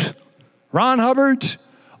Smith, Ron Hubbard,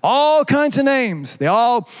 all kinds of names. They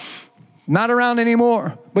all not around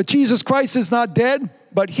anymore. But Jesus Christ is not dead,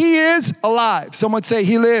 but he is alive. Someone say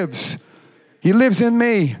he lives. He lives in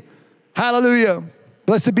me. Hallelujah.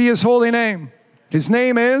 Blessed be his holy name. His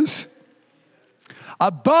name is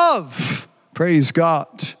above. Praise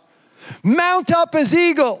God. Mount up as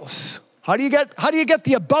eagles. How do you get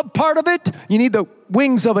the above part of it? You need the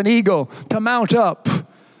wings of an eagle to mount up.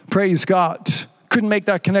 Praise God. Couldn't make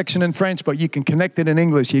that connection in French, but you can connect it in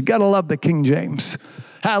English. You got to love the King James.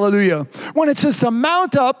 Hallelujah. When it says to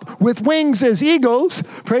mount up with wings as eagles,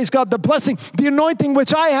 praise God, the blessing, the anointing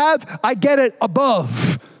which I have, I get it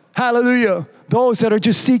above. Hallelujah. Those that are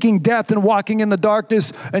just seeking death and walking in the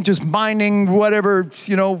darkness and just mining whatever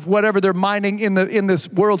they're mining in this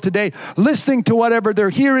world today, listening to whatever they're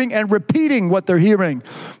hearing and repeating what they're hearing.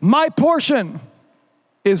 My portion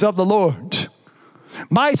is of the Lord.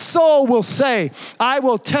 My soul will say, I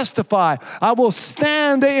will testify. I will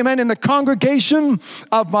stand, amen, in the congregation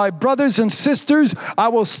of my brothers and sisters. I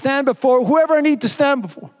will stand before whoever I need to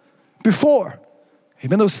stand before.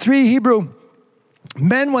 Even those three Hebrew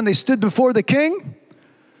men, when they stood before the king,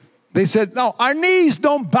 they said, no, our knees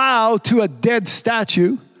don't bow to a dead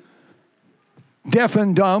statue, deaf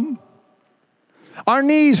and dumb. Our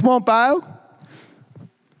knees won't bow.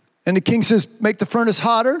 And the king says, make the furnace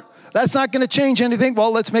hotter. That's not going to change anything.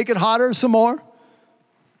 Well, let's make it hotter some more.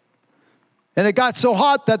 And it got so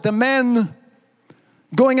hot that the men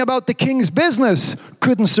going about the king's business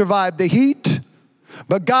couldn't survive the heat.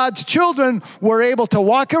 But God's children were able to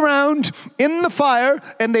walk around in the fire,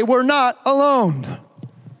 and they were not alone.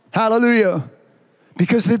 Hallelujah.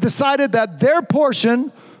 Because they decided that their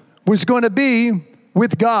portion was going to be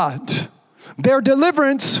with God. Their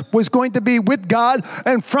deliverance was going to be with God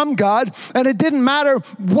and from God. And it didn't matter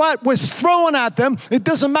what was thrown at them. It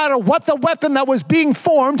doesn't matter what the weapon that was being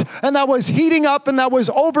formed and that was heating up and that was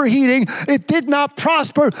overheating. It did not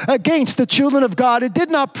prosper against the children of God. It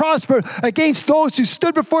did not prosper against those who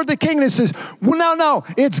stood before the king. And it says, well, no,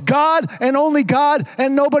 it's God and only God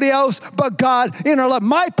and nobody else but God in our life.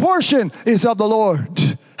 My portion is of the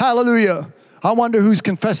Lord. Hallelujah. I wonder who's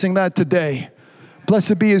confessing that today.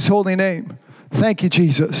 Blessed be his holy name. Thank you,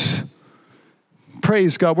 Jesus.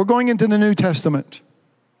 Praise God. We're going into the New Testament.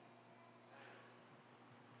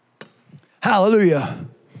 Hallelujah.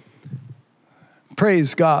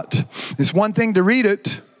 Praise God. It's one thing to read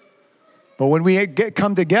it, but when we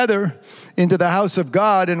come together into the house of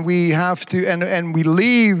God and we have to, and we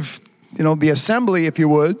leave, the assembly, if you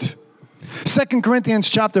would. 2 Corinthians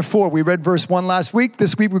chapter 4, we read verse 1 last week.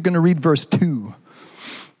 This week we're going to read verse 2.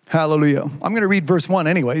 Hallelujah. I'm going to read verse 1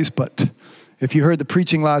 anyways, but if you heard the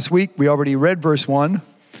preaching last week, we already read verse 1. I'm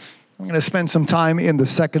going to spend some time in the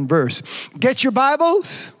second verse. Get your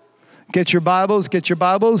Bibles. Get your Bibles. Get your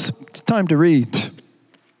Bibles. It's time to read.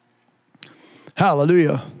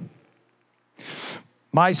 Hallelujah.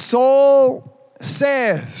 My soul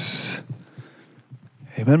says,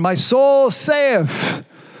 amen, my soul saith,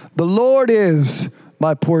 the Lord is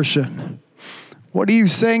my portion. What are you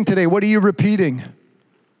saying today? What are you repeating?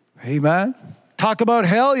 Amen. Talk about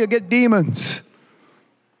hell, you get demons.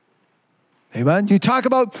 Amen. You talk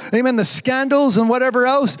about, amen, the scandals and whatever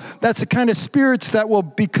else, that's the kind of spirits that will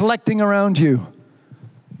be collecting around you.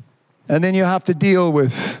 And then you have to deal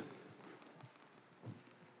with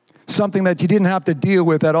something that you didn't have to deal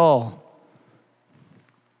with at all.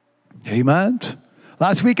 Amen.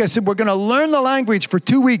 Last week I said we're going to learn the language for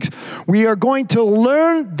 2 weeks. We are going to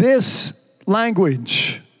learn this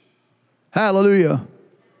language. Hallelujah.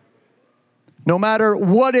 No matter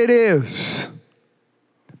what it is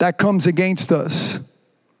that comes against us.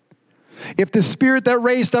 If the Spirit that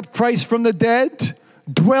raised up Christ from the dead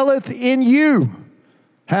dwelleth in you,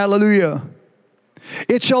 hallelujah,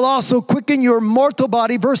 it shall also quicken your mortal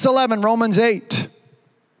body. Verse 11, Romans 8.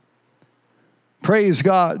 Praise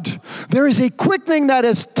God. There is a quickening that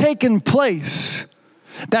has taken place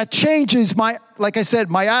that changes like I said,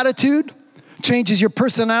 my attitude, changes your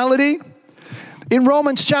personality. In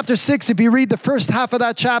Romans chapter 6, if you read the first half of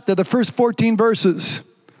that chapter, the first 14 verses,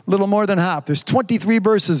 a little more than half. There's 23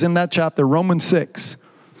 verses in that chapter, Romans 6.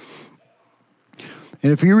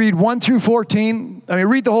 And if you read 1 through 14,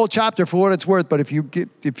 read the whole chapter for what it's worth, but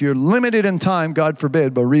if you're limited in time, God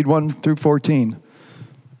forbid, but read 1 through 14.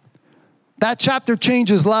 That chapter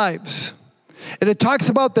changes lives. And it talks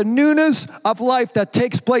about the newness of life that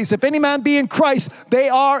takes place. If any man be in Christ, they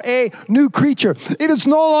are a new creature. It is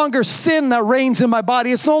no longer sin that reigns in my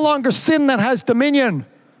body. It's no longer sin that has dominion.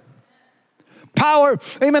 Power,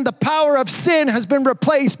 amen, the power of sin has been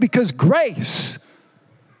replaced because grace,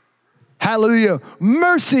 hallelujah,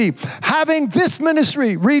 mercy, having this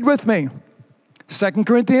ministry, read with me. 2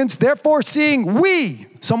 Corinthians, therefore seeing we,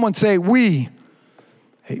 someone say we.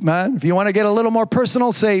 Amen. If you want to get a little more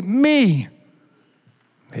personal, say me.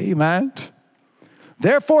 Amen.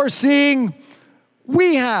 Therefore, seeing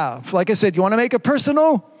we have, like I said, you want to make it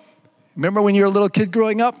personal? Remember when you were a little kid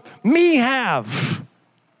growing up? Me have.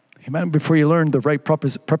 Amen. Before you learn the right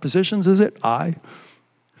prepositions, is it? I.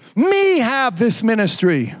 Me have this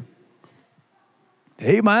ministry.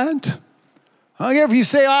 Amen. I don't care if you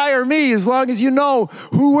say I or me, as long as you know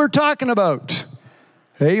who we're talking about.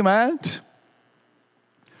 Amen.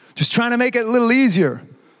 Just trying to make it a little easier.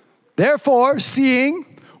 Therefore, seeing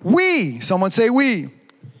we, someone say we,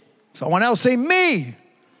 someone else say me,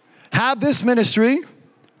 have this ministry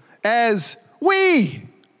as we,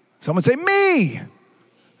 someone say me,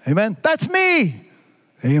 amen, that's me,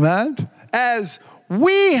 amen, as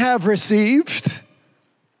we have received,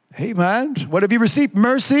 amen, what have you received?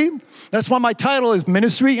 Mercy. That's why my title is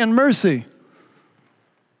Ministry and Mercy.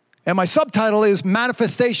 And my subtitle is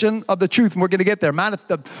Manifestation of the Truth. And we're going to get there.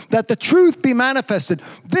 That the truth be manifested.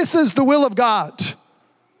 This is the will of God.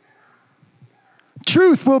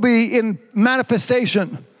 Truth will be in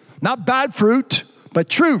manifestation. Not bad fruit, but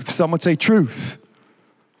truth. Someone say truth.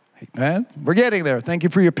 Amen. We're getting there. Thank you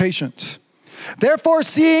for your patience. Therefore,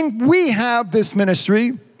 seeing we have this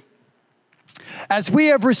ministry, as we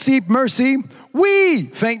have received mercy, we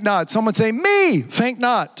faint not. Someone say, me, faint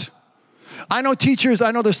not. I know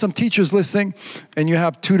there's some teachers listening, and you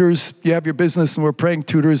have tutors, you have your business, and we're praying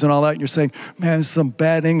tutors and all that, and you're saying, man, this is some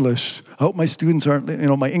bad English. I hope my students aren't,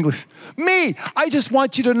 my English. Me, I just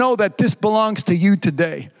want you to know that this belongs to you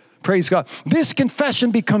today. Praise God. This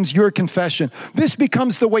confession becomes your confession. This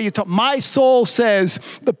becomes the way you talk. My soul says,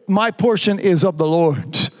 my portion is of the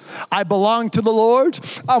Lord. I belong to the Lord.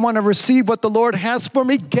 I want to receive what the Lord has for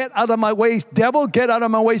me. Get out of my way, devil. Get out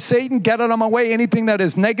of my way, Satan. Get out of my way, anything that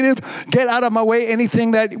is negative. Get out of my way,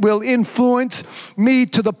 anything that will influence me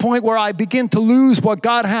to the point where I begin to lose what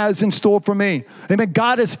God has in store for me. Amen.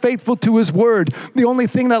 God is faithful to his word. The only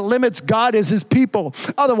thing that limits God is his people.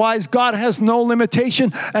 Otherwise, God has no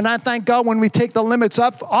limitation. And I thank God when we take the limits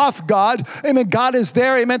off God, amen, God is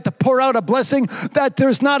there, amen, to pour out a blessing that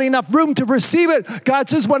there's not enough room to receive it. God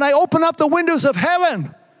says, when I open up the windows of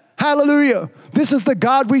heaven, hallelujah, this is the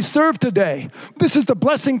God we serve today. This is the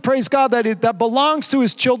blessing, praise God, that belongs to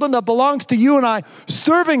his children, that belongs to you and I,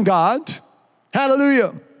 serving God,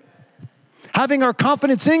 hallelujah. Having our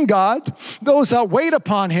confidence in God, those that wait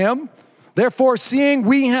upon him. Therefore, seeing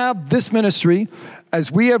we have this ministry,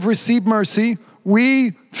 as we have received mercy,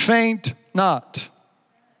 we faint not.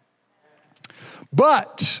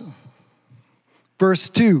 But, verse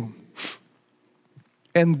 2,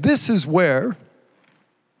 and this is where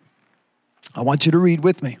I want you to read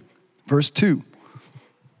with me. Verse 2.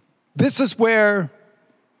 This is where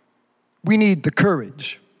we need the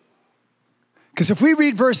courage. Because if we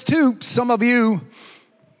read verse 2, some of you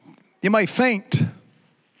might faint.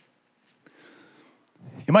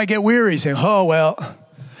 You might get weary, saying, oh, well,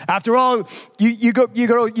 after all,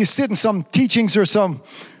 you sit in some teachings or some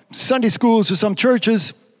Sunday schools or some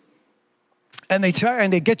churches, and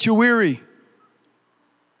they get you weary.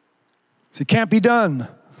 So it can't be done.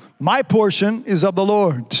 My portion is of the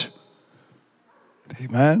Lord.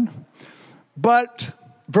 Amen. But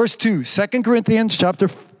verse 2, 2 Corinthians chapter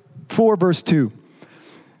 4, verse 2.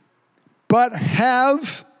 But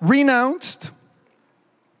have renounced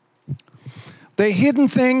the hidden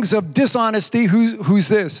things of dishonesty. Who's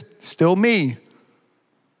this? Still me.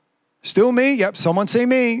 Still me? Yep, someone say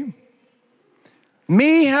me.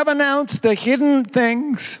 Me have announced the hidden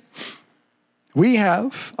things we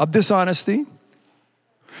have of dishonesty.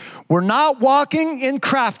 We're not walking in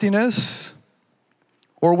craftiness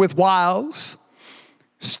or with wiles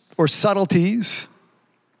or subtleties,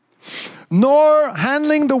 nor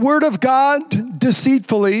handling the word of God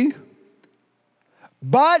deceitfully,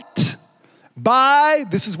 but by,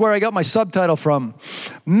 this is where I got my subtitle from,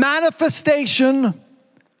 manifestation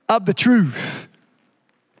of the truth.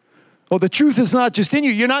 Oh, the truth is not just in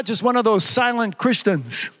you. You're not just one of those silent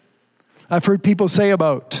Christians I've heard people say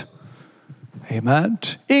about. Amen.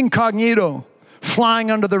 Incognito,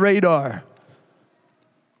 flying under the radar.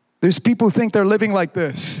 There's people who think they're living like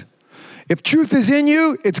this. If truth is in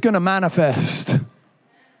you, it's going to manifest.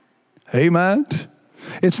 Amen.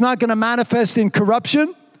 It's not going to manifest in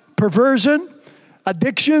corruption, perversion,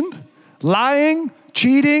 addiction, lying,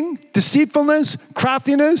 cheating, deceitfulness,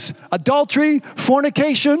 craftiness, adultery,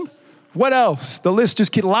 fornication. What else? The list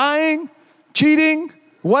just keeps lying, cheating,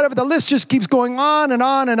 whatever. The list just keeps going on and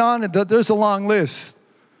on and on. There's a long list.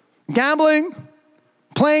 Gambling,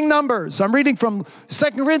 playing numbers. I'm reading from 2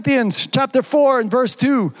 Corinthians chapter 4 and verse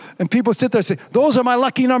 2. And people sit there and say, those are my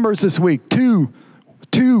lucky numbers this week. 2,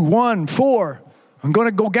 1, 4. I'm going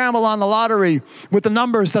to go gamble on the lottery with the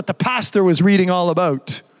numbers that the pastor was reading all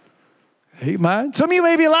about. Amen. Some of you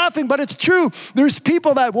may be laughing, but it's true. There's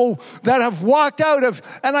people that have walked out of,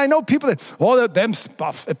 and I know people that,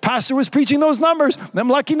 the pastor was preaching those numbers, them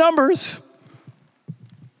lucky numbers.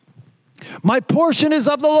 My portion is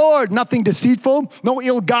of the Lord, nothing deceitful, no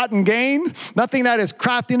ill-gotten gain, nothing that is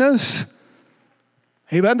craftiness.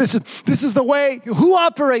 Amen. This is the way. Who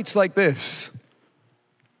operates like this?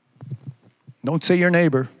 Don't say your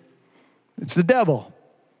neighbor. It's the devil.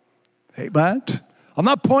 Amen. I'm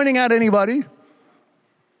not pointing at anybody.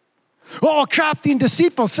 Oh, crafty and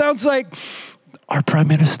deceitful sounds like our prime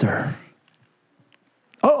minister.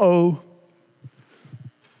 Uh-oh.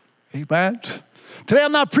 Amen. Today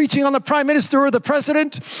I'm not preaching on the prime minister or the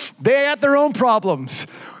president. They have their own problems.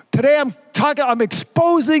 Today I'm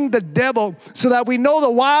exposing the devil so that we know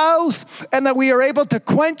the wiles and that we are able to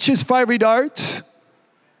quench his fiery darts.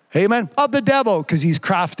 Amen. Of the devil, because he's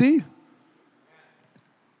crafty.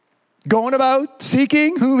 Going about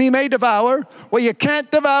seeking whom he may devour. Well, you can't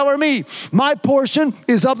devour me. My portion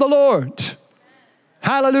is of the Lord.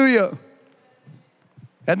 Hallelujah.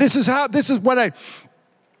 And this is what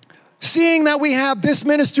seeing that we have this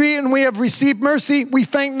ministry and we have received mercy, we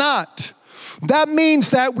faint not. That means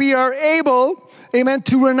that we are able, amen,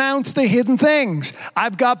 to renounce the hidden things.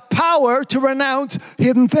 I've got power to renounce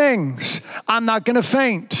hidden things. I'm not going to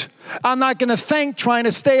faint. I'm not going to faint trying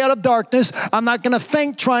to stay out of darkness. I'm not going to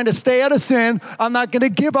faint trying to stay out of sin. I'm not going to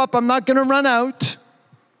give up. I'm not going to run out.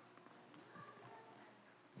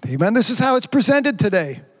 Amen. This is how it's presented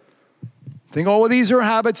today. Think, oh, well, these are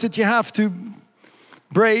habits that you have to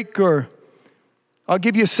break, or I'll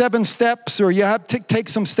give you 7 steps, or you have to take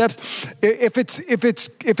some steps. If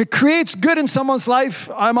it creates good in someone's life,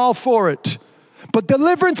 I'm all for it. But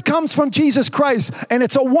deliverance comes from Jesus Christ, and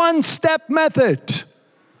it's a one-step method.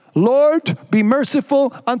 Lord, be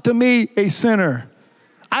merciful unto me, a sinner.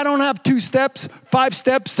 I don't have 2 steps, 5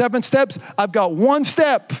 steps, 7 steps. I've got 1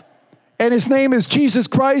 step, and his name is Jesus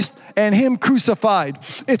Christ and him crucified.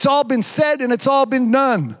 It's all been said and it's all been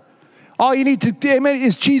done. All you need to do, amen,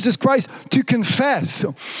 is Jesus Christ, to confess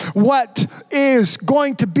what is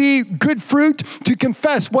going to be good fruit, to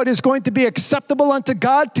confess what is going to be acceptable unto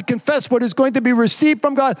God, to confess what is going to be received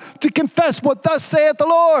from God, to confess what thus saith the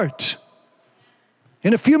Lord.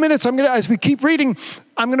 In a few minutes, as we keep reading,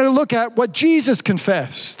 I'm going to look at what Jesus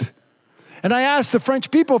confessed. And I asked the French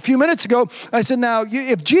people a few minutes ago, I said, now,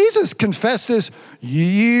 if Jesus confessed this,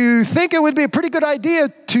 you think it would be a pretty good idea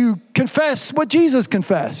to confess what Jesus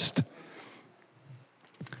confessed?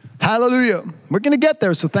 Hallelujah. We're going to get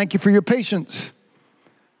there, so thank you for your patience.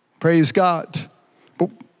 Praise God. But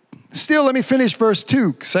still, let me finish verse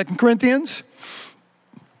 2, 2 Corinthians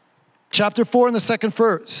chapter 4 in the second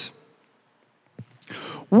verse.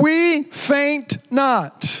 We faint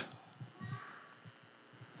not.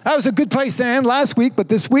 That was a good place to end last week, but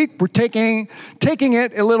this week we're taking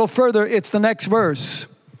it a little further. It's the next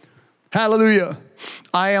verse. Hallelujah.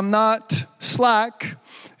 I am not slack.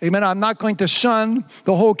 Amen. I'm not going to shun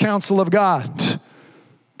the whole counsel of God.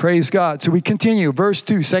 Praise God. So we continue. Verse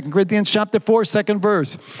 2, 2 Corinthians chapter 4, second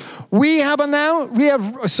verse. We have renounced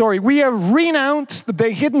the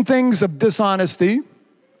hidden things of dishonesty,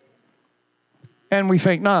 and we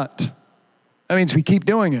faint not. That means we keep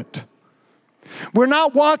doing it. We're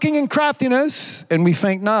not walking in craftiness, and we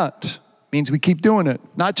faint not. Means we keep doing it.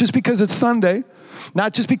 Not just because it's Sunday,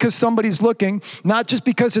 not just because somebody's looking, not just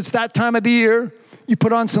because it's that time of the year. You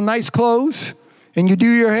put on some nice clothes, and you do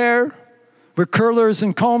your hair with curlers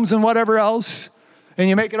and combs and whatever else, and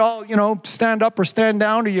you make it all, stand up or stand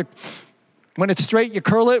down, or when it's straight, you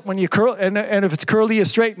curl it. When you curl, and if it's curly, you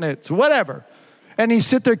straighten it. So whatever. And you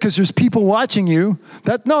sit there because there's people watching you.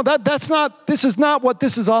 This is not what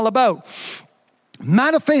this is all about.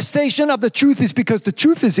 Manifestation of the truth is because the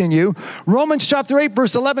truth is in you. Romans chapter 8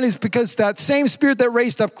 verse 11 is because that same Spirit that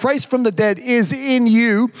raised up Christ from the dead is in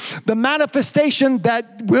you. The manifestation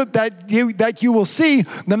that you will see,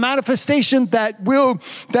 the manifestation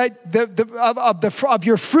of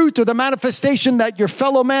your fruit, or the manifestation that your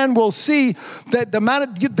fellow man will see, that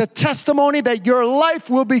the testimony that your life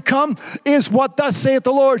will become is what thus saith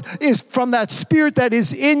the Lord, is from that Spirit that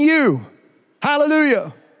is in you.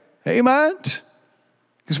 Hallelujah. Amen.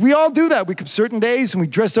 Because we all do that. We come certain days and we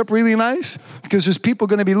dress up really nice because there's people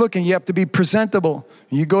going to be looking. You have to be presentable.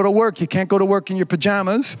 You go to work. You can't go to work in your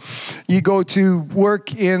pajamas. You go to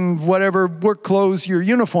work in whatever work clothes, your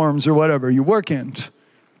uniforms or whatever you work in.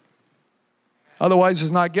 Otherwise,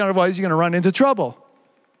 you're going to run into trouble.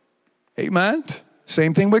 Amen.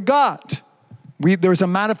 Same thing with God. There's a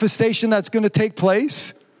manifestation that's going to take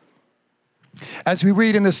place. As we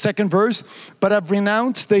read in the second verse, but have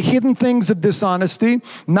renounced the hidden things of dishonesty,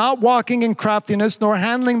 not walking in craftiness, nor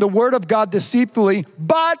handling the word of God deceitfully,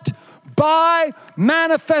 but by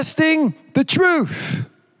manifesting the truth.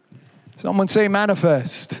 Someone say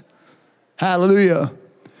manifest. Hallelujah.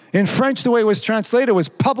 In French, the way it was translated was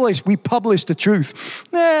published. We published the truth.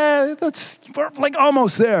 That's like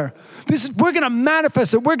almost there. We're going to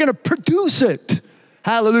manifest it. We're going to produce it.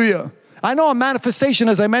 Hallelujah. I know a manifestation,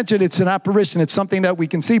 as I mentioned, it's an apparition. It's something that we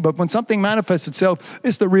can see. But when something manifests itself,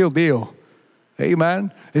 it's the real deal.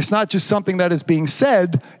 Amen? It's not just something that is being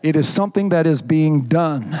said. It is something that is being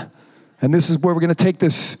done. And this is where we're going to take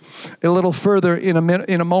this a little further in a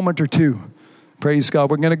moment or two. Praise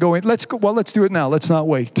God. We're going to go in. Let's do it now. Let's not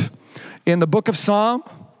wait. In the book of Psalm,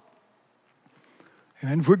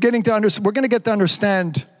 and we're going to get to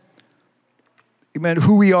understand, amen,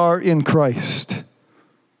 who we are in Christ.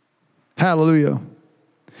 Hallelujah.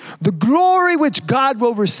 The glory which God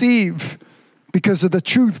will receive because of the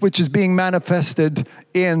truth which is being manifested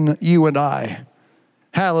in you and I.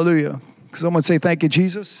 Hallelujah. Someone say, thank you,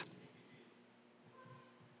 Jesus.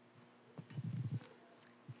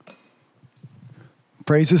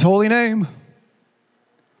 Praise his holy name.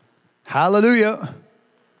 Hallelujah.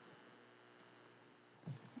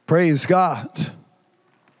 Praise God.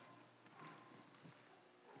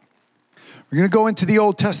 We're going to go into the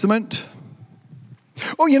Old Testament.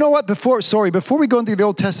 Oh, you know what? Before we go into the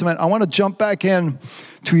Old Testament, I want to jump back in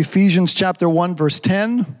to Ephesians chapter 1, verse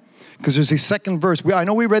 10, because there's a second verse. I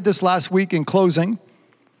know we read this last week in closing.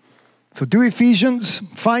 So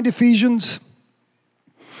find Ephesians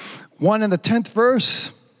 1 in the 10th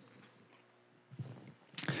verse,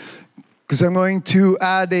 because I'm going to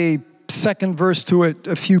add a second verse to it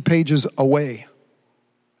a few pages away.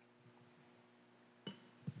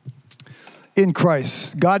 In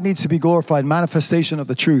Christ, God needs to be glorified, manifestation of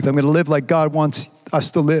the truth. I'm going to live like God wants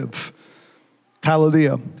us to live.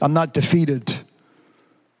 Hallelujah. I'm not defeated.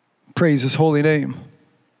 Praise his holy name.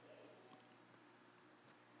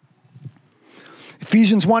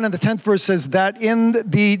 Ephesians 1 and the 10th verse says that in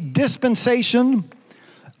the dispensation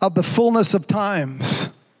of the fullness of times,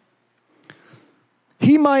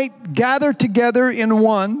 he might gather together in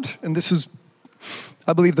one, and this is,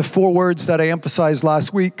 I believe, the 4 words that I emphasized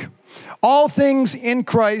last week, all things in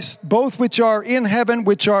Christ, both which are in heaven,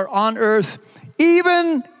 which are on earth,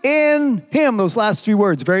 even in him. Those last 3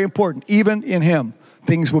 words, very important. Even in him,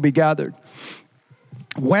 things will be gathered.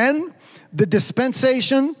 when the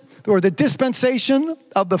dispensation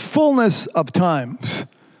of the fullness of times.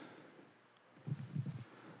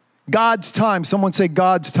 God's time. Someone say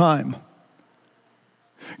God's time.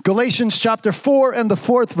 Galatians chapter 4 and the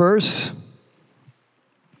 4th verse.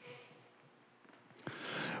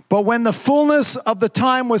 But when the fullness of the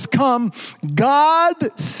time was come,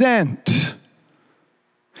 God sent.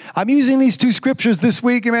 I'm using these two scriptures this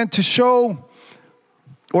week, amen, to show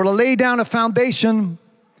or to lay down a foundation.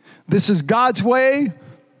 This is God's way.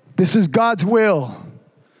 This is God's will.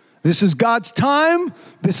 This is God's time.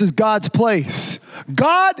 This is God's place.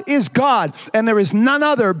 God is God, and there is none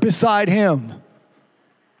other beside him.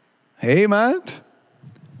 Amen. It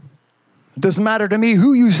doesn't matter to me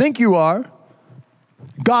who you think you are.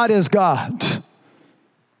 God is God.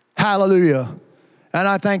 Hallelujah. And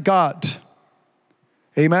I thank God.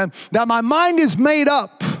 Amen. That my mind is made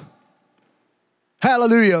up.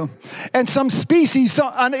 Hallelujah. And some species,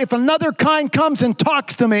 if another kind comes and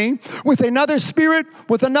talks to me with another spirit,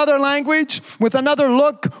 with another language, with another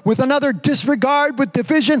look, with another disregard, with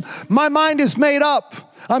division, my mind is made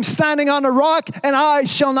up. I'm standing on a rock and I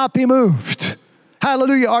shall not be moved.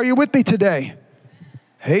 Hallelujah. Are you with me today?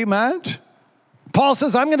 Amen. Paul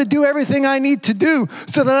says, I'm going to do everything I need to do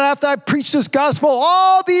so that after I preach this gospel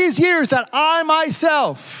all these years, that I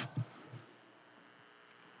myself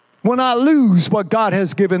will not lose what God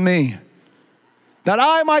has given me. That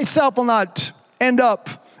I myself will not end up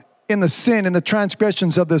in the sin and the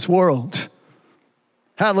transgressions of this world.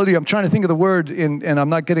 Hallelujah. I'm trying to think of the word and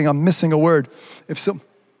I'm missing a word.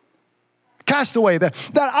 Cast away. That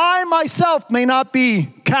I myself may not be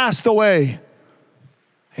cast away.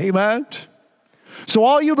 Amen. So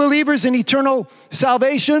all you believers in eternal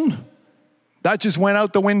salvation, that just went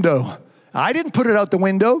out the window. I didn't put it out the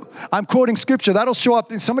window. I'm quoting scripture. That'll show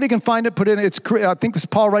up. Somebody can find it, put it in. I think it was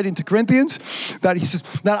Paul writing to Corinthians, that he says,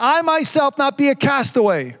 that I myself not be a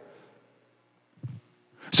castaway.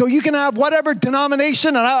 So you can have whatever denomination,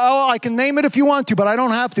 and I can name it if you want to, but I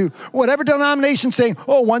don't have to. Whatever denomination saying,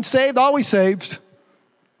 once saved, always saved.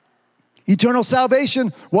 Eternal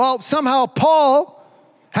salvation. Well, somehow Paul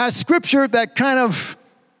has scripture that kind of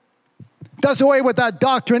does away with that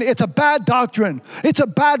doctrine. It's a bad doctrine. It's a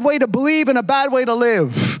bad way to believe and a bad way to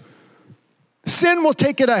live. Sin will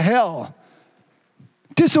take you to hell.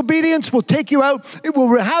 Disobedience will take you out. It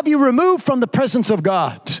will have you removed from the presence of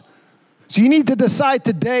God. So you need to decide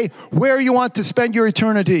today where you want to spend your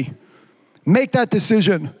eternity. Make that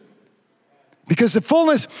decision. Because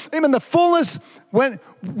when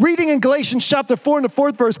reading in Galatians chapter 4 and the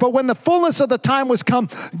 4th verse, but when the fullness of the time was come,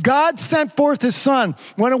 God sent forth his son.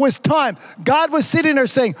 When it was time, God was sitting there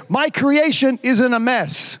saying, my creation is in a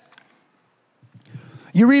mess.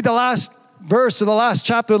 You read the last verse of the last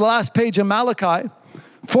chapter, the last page of Malachi,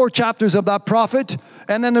 4 chapters of that prophet,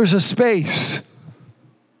 and then there's a space.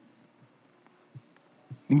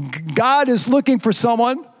 God is looking for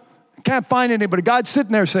someone, can't find anybody. God's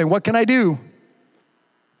sitting there saying, what can I do?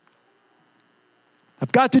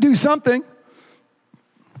 I've got to do something.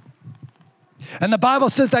 And the Bible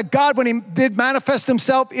says that God, when he did manifest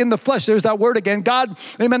himself in the flesh, there's that word again, God,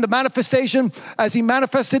 amen, the manifestation, as he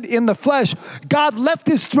manifested in the flesh, God left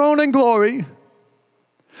his throne in glory.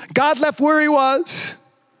 God left where he was.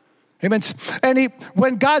 Amen. And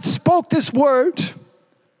when God spoke this word,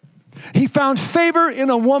 he found favor in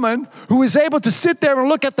a woman who was able to sit there and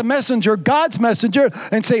look at the messenger, God's messenger,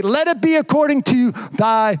 and say, let it be according to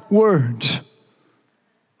thy word.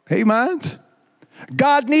 Amen.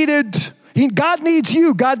 God needs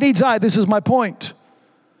you. God needs I. This is my point.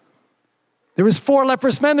 There was 4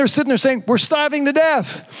 leprous men. They're sitting there saying, we're starving to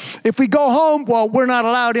death. If we go home, well, we're not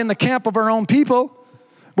allowed in the camp of our own people.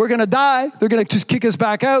 We're going to die. They're going to just kick us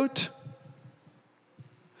back out.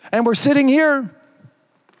 And we're sitting here.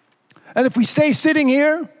 And if we stay sitting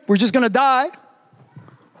here, we're just going to die.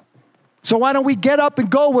 So why don't we get up and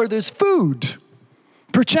go where there's food?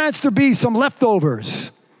 Perchance there be some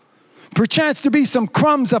leftovers. Perchance there be some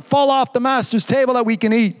crumbs that fall off the master's table that we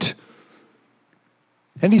can eat.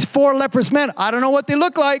 And these 4 leprous men, I don't know what they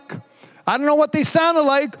look like. I don't know what they sounded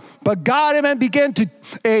like, but God, amen, began to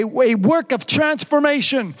a work of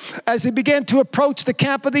transformation as they began to approach the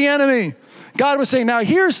camp of the enemy. God was saying, now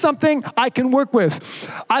here's something I can work with.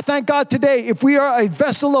 I thank God today, if we are a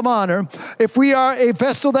vessel of honor, if we are a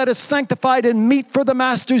vessel that is sanctified and meet for the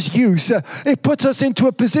master's use, it puts us into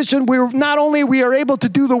a position where not only we are able to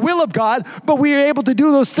do the will of God, but we are able to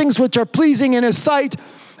do those things which are pleasing in his sight.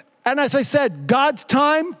 And as I said, God's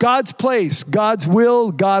time, God's place, God's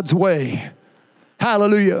will, God's way.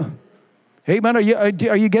 Hallelujah. Amen. Are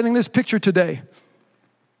you getting this picture today?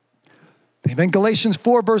 Amen. Galatians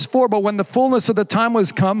 4, verse 4, but when the fullness of the time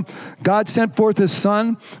was come, God sent forth his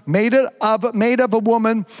son, made of a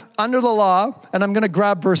woman under the law. And I'm going to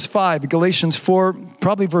grab verse 5, Galatians 4,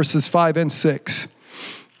 probably verses 5 and 6.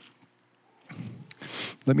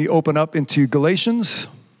 Let me open up into Galatians.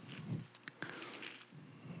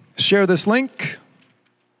 Share this link.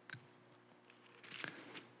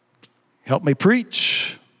 Help me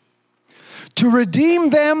preach. To redeem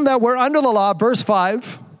them that were under the law, verse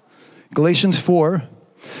 5, Galatians 4,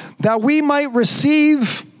 that we might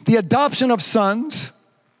receive the adoption of sons.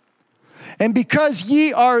 And because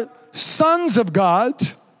ye are sons of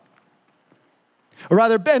God, or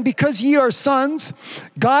rather, and because ye are sons,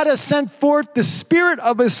 God has sent forth the Spirit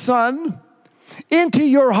of his Son into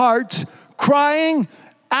your hearts, crying,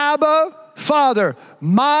 Abba, Father.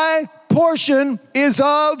 My portion is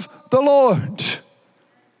of the Lord.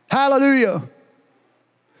 Hallelujah.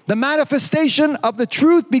 The manifestation of the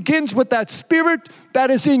truth begins with that Spirit that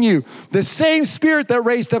is in you. The same Spirit that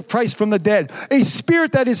raised up Christ from the dead. A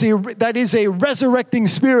Spirit that is a resurrecting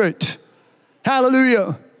Spirit.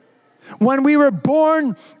 Hallelujah. When we were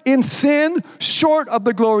born in sin, short of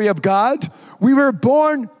the glory of God, we were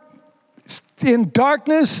born in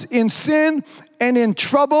darkness, in sin, and in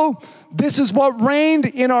trouble. This is what reigned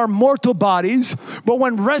in our mortal bodies. But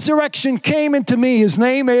when resurrection came into me, his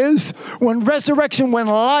name is, when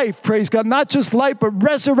life, praise God, not just life, but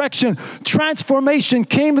resurrection, transformation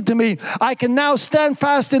came into me, I can now stand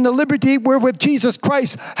fast in the liberty wherewith Jesus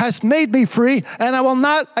Christ has made me free, and I will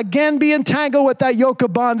not again be entangled with that yoke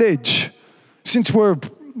of bondage. Since we're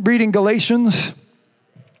reading Galatians,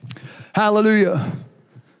 hallelujah.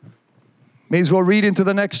 May as well read into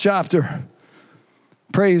the next chapter.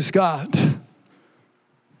 Praise God.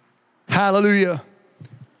 Hallelujah.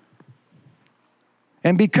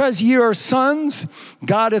 And because ye are sons,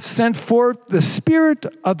 God hath sent forth the Spirit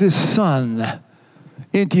of his Son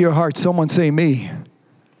into your heart. Someone say me.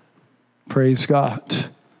 Praise God.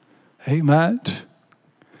 Amen.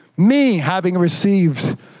 Me having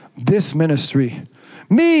received this ministry.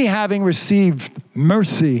 Me having received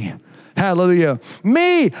mercy. Hallelujah.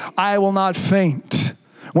 Me, I will not faint.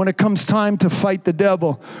 When it comes time to fight the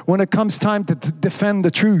devil, when it comes time to defend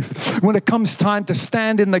the truth, when it comes time to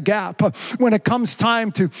stand in the gap, when it comes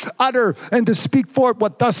time to utter and to speak forth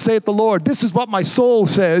what thus saith the Lord. This is what my soul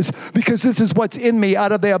says, because this is what's in me.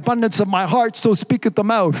 Out of the abundance of my heart, so speaketh the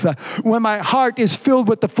mouth. When my heart is filled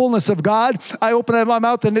with the fullness of God, I open up my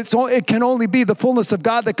mouth and it can only be the fullness of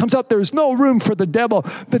God that comes out. There's no room for the devil.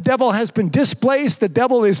 The devil has been displaced. The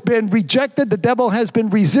devil has been rejected. The devil has been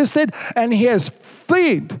resisted, and he has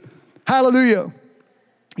fled. Hallelujah.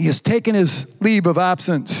 He has taken his leave of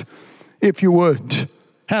absence, if you would.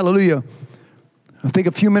 Hallelujah. I think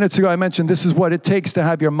a few minutes ago I mentioned this is what it takes to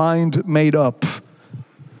have your mind made up.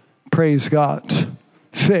 Praise God.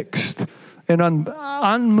 Fixed and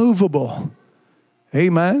unmovable.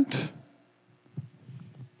 Amen.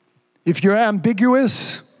 If you're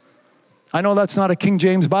ambiguous, I know that's not a King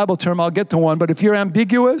James Bible term, I'll get to one, but if you're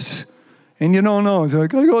ambiguous and you don't know, it's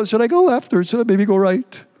like, should I go left or should I maybe go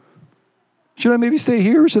right? Should I maybe stay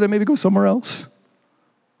here or should I maybe go somewhere else?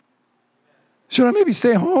 Should I maybe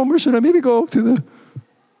stay home or should I maybe go to the...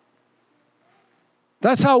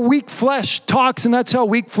 That's how weak flesh talks, and that's how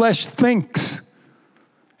weak flesh thinks.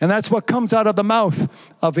 And that's what comes out of the mouth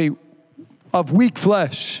of weak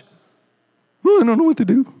flesh. Oh, I don't know what to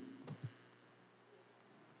do.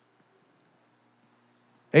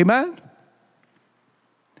 Amen?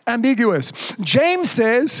 Ambiguous. James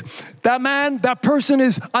says that person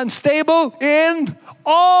is unstable in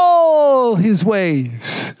all his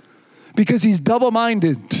ways because he's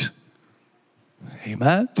double-minded.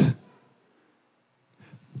 Amen?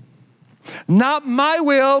 Not my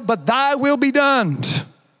will, but thy will be done.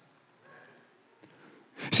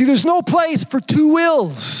 See, there's no place for two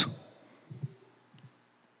wills.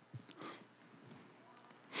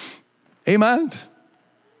 Amen?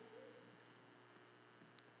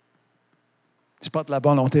 C'est pas de la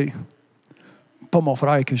volonté. Pas mon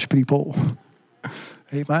frère que je prie pour.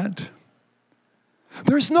 Amen?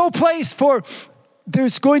 There's no place for,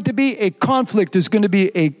 there's going to be a conflict. There's going to be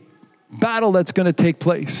a battle that's going to take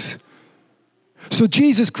place. So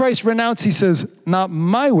Jesus Christ renounced, he says, not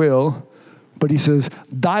my will, but he says,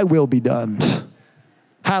 thy will be done.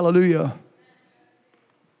 Hallelujah.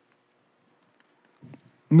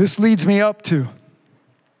 And this leads me up to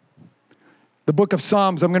the book of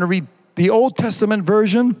Psalms. I'm going to read the Old Testament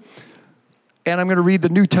version, and I'm going to read the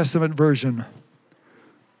New Testament version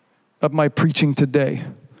of my preaching today,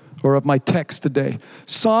 or of my text today.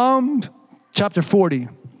 Psalm chapter 40,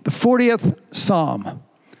 the 40th Psalm.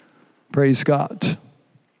 Praise God.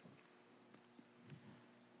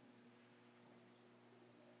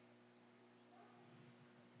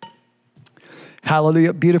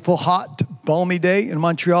 Hallelujah. Beautiful, hot, balmy day in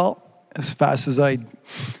Montreal. As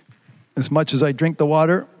much as I drink the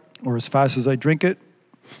water, or as fast as I drink it,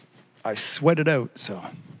 I sweat it out. So,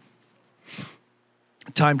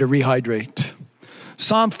 time to rehydrate.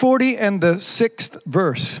 Psalm 40 and the 6th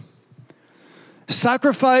verse.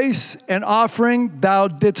 Sacrifice and offering thou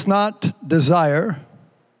didst not desire.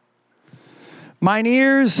 Mine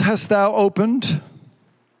ears hast thou opened.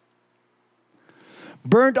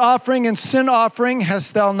 Burnt offering and sin offering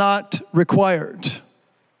hast thou not required.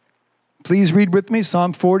 Please read with me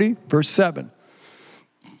Psalm 40, verse 7.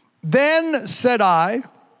 Then said I,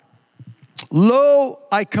 Lo,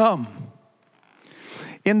 I come.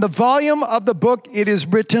 In the volume of the book it is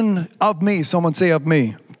written of me. Someone say of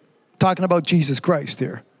me. Talking about Jesus Christ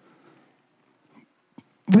here.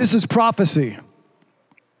 This is prophecy.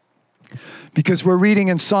 Because we're reading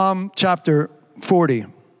in Psalm chapter 40.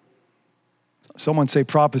 Someone say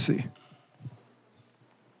prophecy.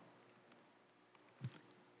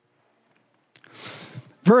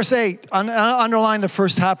 Verse 8, underline the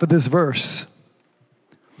first half of this verse.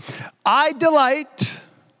 I delight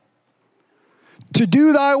to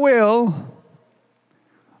do thy will,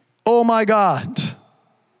 O my God.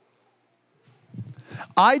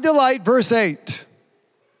 I delight, verse 8.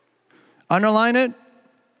 Underline it,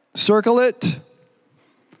 circle it,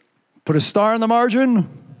 put a star in the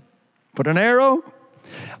margin, put an arrow.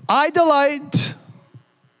 I delight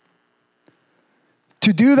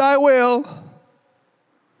to do thy will,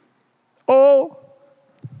 O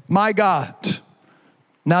my God.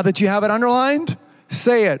 Now that you have it underlined,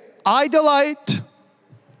 say it. I delight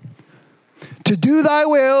to do thy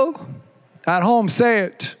will. At home, say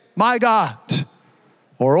it. My God.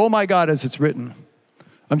 Or, oh my God, as it's written.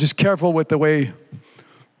 I'm just careful with the way,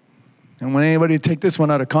 and when anybody take this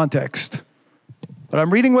one out of context. But I'm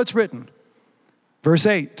reading what's written. Verse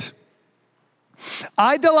 8.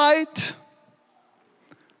 I delight,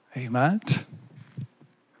 amen,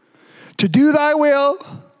 to do thy will,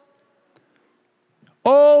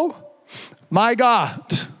 oh my God.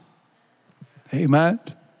 Amen.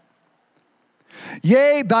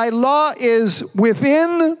 Yea, thy law is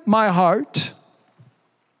within my heart.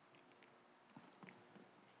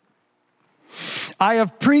 I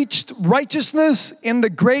have preached righteousness in the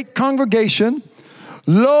great congregation.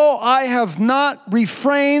 Lo, I have not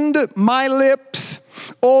refrained my lips.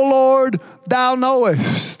 O Lord, thou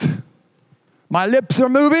knowest. My lips are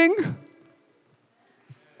moving.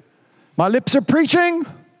 My lips are preaching.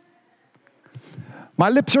 My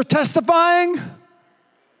lips are testifying.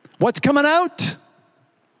 What's coming out?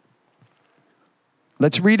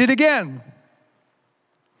 Let's read it again.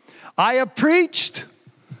 I have preached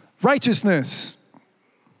righteousness.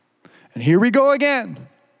 And here we go again.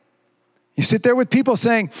 You sit there with people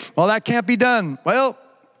saying, well, that can't be done. Well,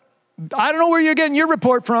 I don't know where you're getting your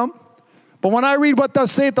report from. But when I read what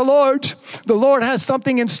thus saith the Lord has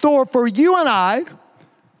something in store for you and I.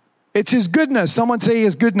 It's His goodness. Someone say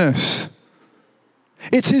His goodness.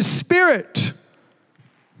 It's His Spirit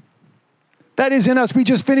that is in us. We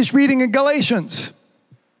just finished reading in Galatians.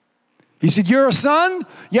 He said, you're a son.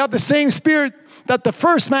 You have the same Spirit that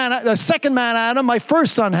the second man Adam, my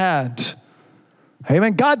first son, had.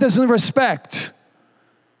 Amen. God doesn't respect.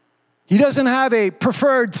 He doesn't have a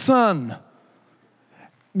preferred son.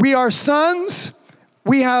 We are sons.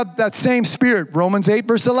 We have that same Spirit. Romans 8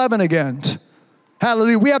 verse 11 again.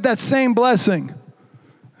 Hallelujah. We have that same blessing.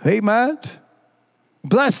 Amen.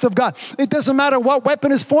 Blessed of God. It doesn't matter what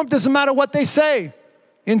weapon is formed. It doesn't matter what they say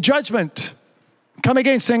in judgment. Come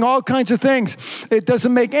against saying all kinds of things. It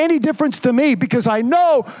doesn't make any difference to me because I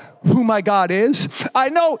know who my God is. I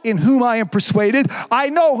know in whom I am persuaded. I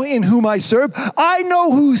know in whom I serve. I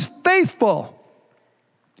know who's faithful.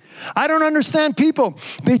 I don't understand people.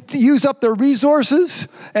 They use up their resources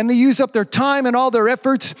and they use up their time and all their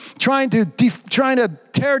efforts trying to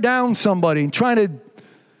tear down somebody,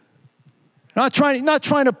 not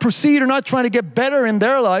trying to proceed or not trying to get better in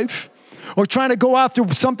their life. Or trying to go after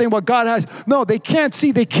something what God has. No, they can't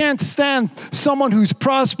stand someone who's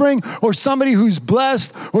prospering or somebody who's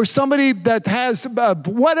blessed or somebody that has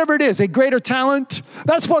whatever it is, a greater talent.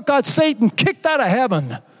 That's what got Satan kicked out of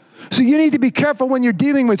heaven. So you need to be careful when you're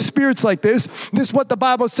dealing with spirits like this. This is what the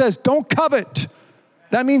Bible says. Don't covet.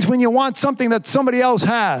 That means when you want something that somebody else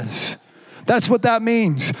has. That's what that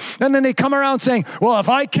means. And then they come around saying, well, if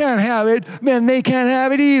I can't have it, then they can't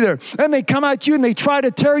have it either. And they come at you and they try to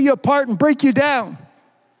tear you apart and break you down.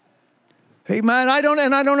 Amen. I don't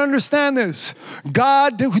understand this.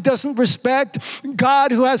 God who doesn't respect,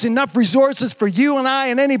 God who has enough resources for you and I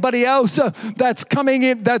and anybody else that's coming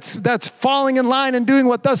in, that's falling in line and doing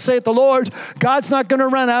what thus saith the Lord. God's not going to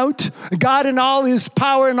run out. God in all his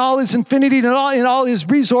power and all his infinity and in all his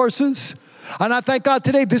resources. And I thank God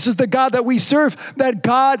today, this is the God that we serve, that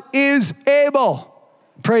God is able.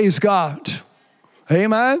 Praise God.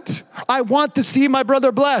 Amen. I want to see my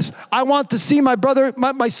brother blessed. I want to see my brother,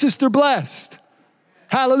 my sister blessed.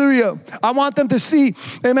 Hallelujah. I want them to see,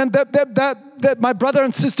 amen, that my brother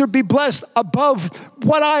and sister be blessed above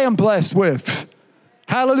what I am blessed with.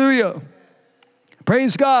 Hallelujah.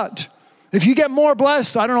 Praise God. If you get more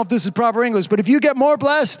blessed, I don't know if this is proper English, but if you get more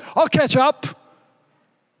blessed, I'll catch up.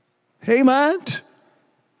 Amen.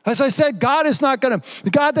 As I said, God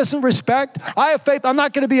doesn't respect. I have faith. I'm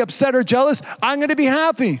not going to be upset or jealous. I'm going to be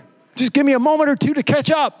happy. Just give me a moment or two to catch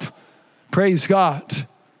up. Praise God.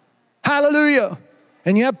 Hallelujah.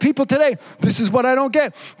 And you have people today, this is what I don't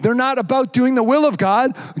get. They're not about doing the will of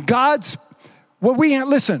God.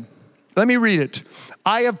 Listen, let me read it.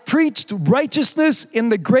 I have preached righteousness in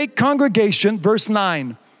the great congregation, verse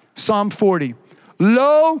 9, Psalm 40.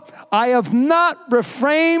 Lo, I have not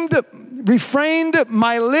refrained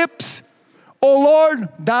my lips, O Lord,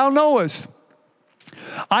 thou knowest.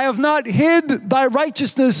 I have not hid thy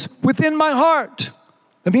righteousness within my heart.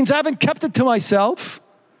 That means I haven't kept it to myself.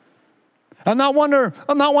 I'm not one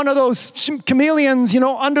of those chameleons,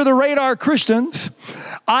 under the radar Christians.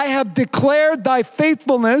 I have declared thy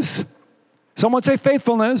faithfulness. Someone say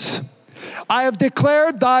faithfulness. I have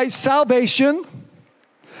declared thy salvation.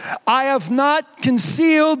 I have not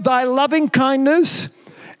concealed thy loving kindness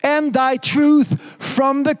and thy truth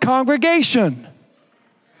from the congregation.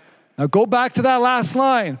 Now go back to that last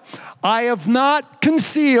line. I have not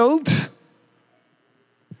concealed.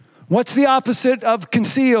 What's the opposite of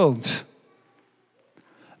concealed?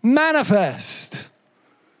 Manifest.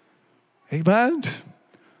 Amen.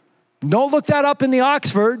 Don't look that up in the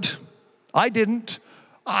Oxford. I didn't.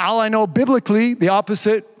 All I know biblically, the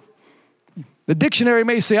opposite. The dictionary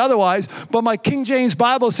may say otherwise, but my King James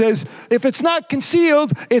Bible says, if it's not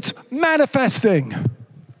concealed, it's manifesting.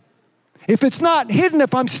 If it's not hidden,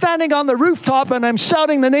 if I'm standing on the rooftop and I'm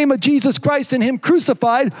shouting the name of Jesus Christ and him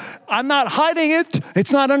crucified, I'm not hiding it.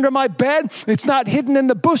 It's not under my bed. It's not hidden in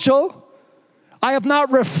the bushel. I have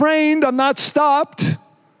not refrained. I'm not stopped.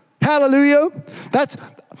 Hallelujah. That's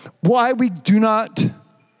why we do not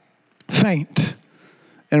faint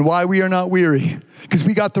and why we are not weary. Because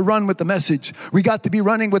we got to run with the message. We got to be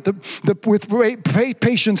running with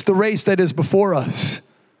patience the race that is before us.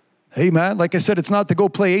 Amen. Like I said, it's not to go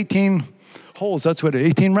play 18 holes. That's what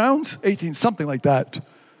 18 rounds? 18, something like that.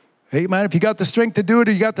 Amen. If you got the strength to do it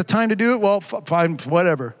or you got the time to do it, well, fine,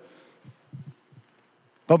 whatever.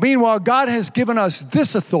 But meanwhile, God has given us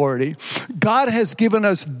this authority. God has given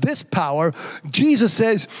us this power. Jesus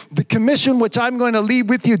says, the commission which I'm going to leave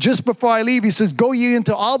with you just before I leave, he says, go ye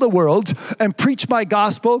into all the world and preach my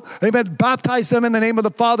gospel. Amen. Baptize them in the name of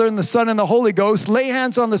the Father and the Son and the Holy Ghost. Lay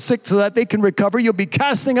hands on the sick so that they can recover. You'll be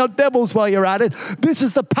casting out devils while you're at it. This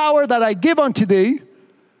is the power that I give unto thee.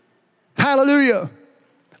 Hallelujah.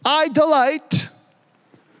 I delight.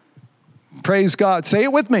 Praise God. Say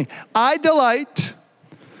it with me. I delight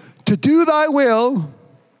to do thy will,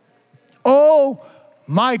 oh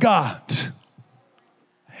my God.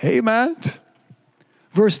 Amen.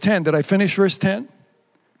 Verse 10. Did I finish verse 10?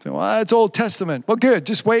 Well, that's Old Testament. Well, good.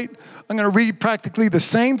 Just wait. I'm going to read practically the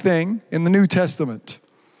same thing in the New Testament.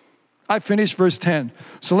 I finished verse 10.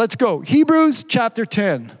 So let's go. Hebrews chapter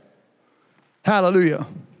 10. Hallelujah.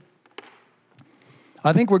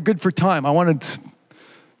 I think we're good for time. I wanted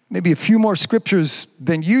maybe a few more scriptures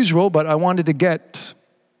than usual, but I wanted to get...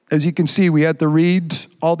 As you can see, we had to read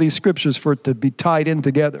all these scriptures for it to be tied in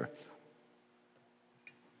together.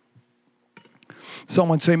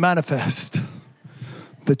 Someone say manifest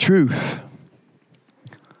the truth.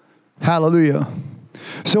 Hallelujah.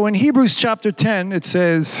 So in Hebrews chapter 10, it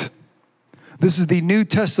says, this is the New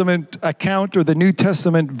Testament account or the New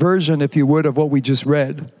Testament version, if you would, of what we just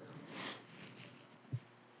read.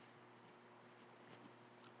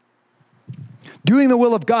 Doing the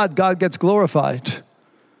will of God, God gets glorified.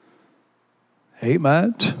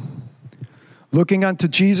 Amen. Looking unto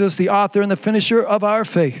Jesus, the author and the finisher of our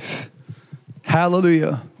faith.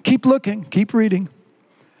 Hallelujah. Keep looking. Keep reading.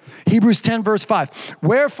 Hebrews 10 verse 5.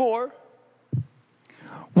 Wherefore,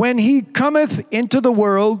 when he cometh into the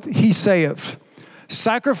world, he saith,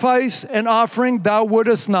 sacrifice and offering thou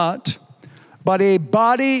wouldest not, but a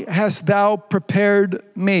body hast thou prepared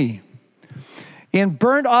me. In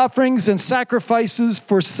burnt offerings and sacrifices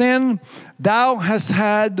for sin, thou hast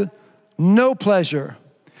had no pleasure.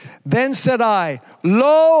 Then said I,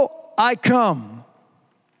 Lo, I come.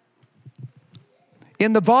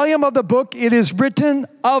 In the volume of the book, it is written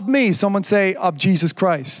of me. Someone say, of Jesus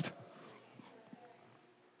Christ.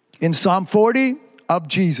 In Psalm 40, of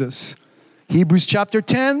Jesus. Hebrews chapter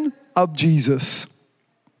 10, of Jesus.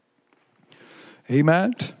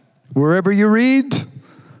 Amen. Wherever you read,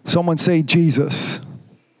 someone say Jesus.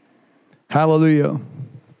 Hallelujah.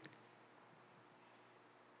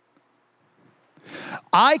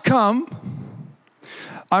 I come.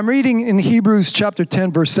 I'm reading in Hebrews chapter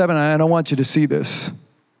 10, verse 7, and I want you to see this.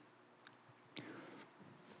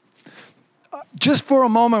 Just for a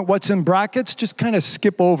moment, what's in brackets, just kind of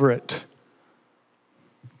skip over it.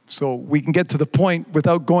 So we can get to the point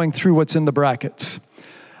without going through what's in the brackets.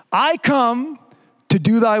 I come to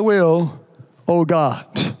do thy will, O God.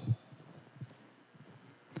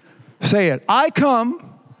 Say it. I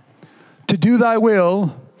come to do thy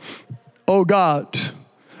will, O God.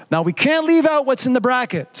 Now, we can't leave out what's in the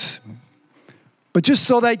brackets. But just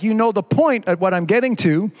so that you know the point at what I'm getting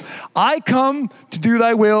to, I come to do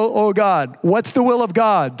thy will, O God. What's the will of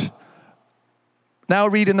God? Now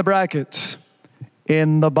read in the brackets.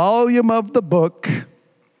 In the volume of the book,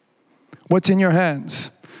 what's in your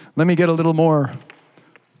hands? Let me get a little more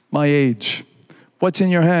my age. What's in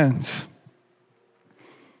your hands?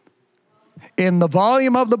 In the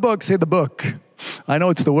volume of the book, say the book. I know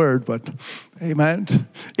it's the word, but amen.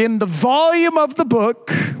 In the volume of the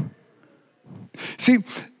book, see,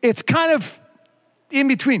 it's kind of in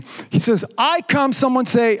between. He says, I come, someone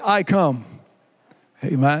say, I come.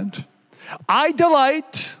 Amen. I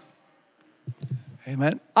delight.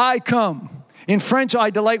 Amen. I come. In French, I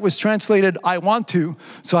delight was translated, I want to.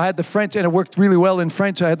 So I had the French, and it worked really well in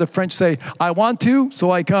French. I had the French say, I want to, so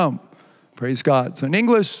I come. Praise God. So in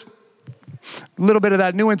English, a little bit of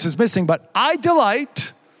that nuance is missing, but I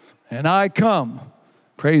delight and I come.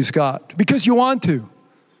 Praise God. Because you want to.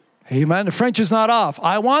 Amen. The French is not off.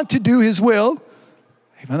 I want to do his will.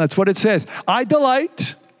 Amen. That's what it says. I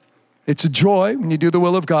delight. It's a joy when you do the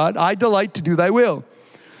will of God. I delight to do thy will.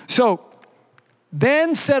 So,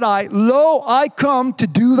 then said I, Lo, I come to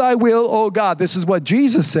do thy will, O God. This is what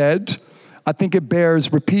Jesus said. I think it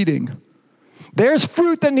bears repeating. There's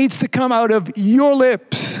fruit that needs to come out of your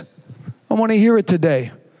lips. I want to hear it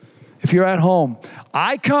today. If you're at home,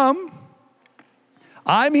 I come.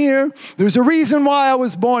 I'm here. There's a reason why I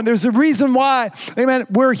was born. There's a reason why, amen,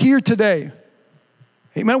 we're here today.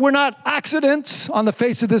 Amen. We're not accidents on the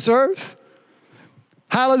face of this earth.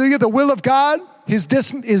 Hallelujah. The will of God, his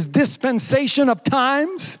dispensation of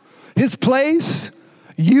times, his place.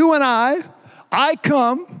 You and I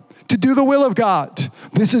come to do the will of God.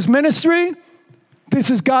 This is ministry. This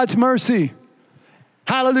is God's mercy.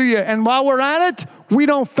 Hallelujah. And while we're at it, we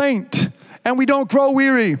don't faint and we don't grow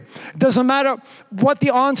weary. It doesn't matter what the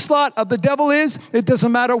onslaught of the devil is. It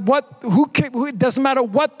doesn't matter it doesn't matter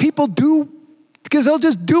what people do, because they'll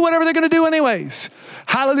just do whatever they're going to do anyways.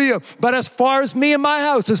 Hallelujah. But as far as me and my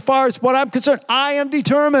house, as far as what I'm concerned, I am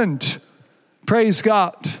determined. Praise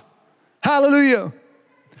God. Hallelujah.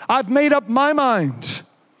 I've made up my mind.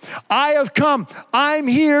 I have come. I'm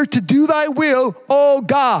here to do thy will, oh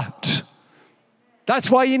God. That's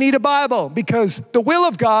why you need a Bible, because the will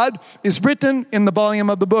of God is written in the volume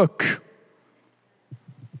of the book.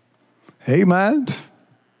 Amen.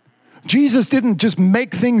 Jesus didn't just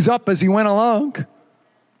make things up as he went along.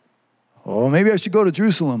 Oh, maybe I should go to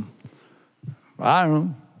Jerusalem. I don't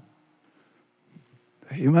know.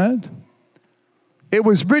 Amen. It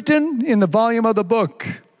was written in the volume of the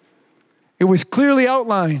book. It was clearly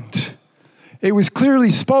outlined. It was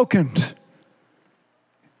clearly spoken.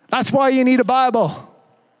 That's why you need a Bible.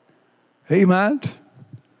 Amen.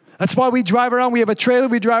 That's why we drive around. We have a trailer.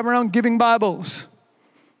 We drive around giving Bibles.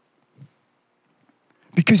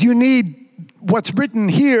 Because you need what's written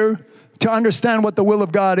here to understand what the will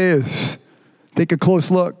of God is. Take a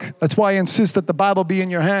close look. That's why I insist that the Bible be in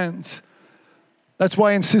your hands. That's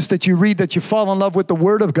why I insist that you read, that you fall in love with the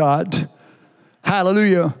Word of God.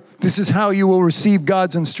 Hallelujah. This is how you will receive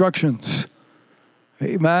God's instructions.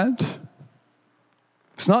 Amen.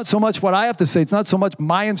 It's not so much what I have to say. It's not so much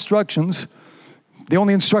my instructions. The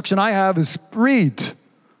only instruction I have is read.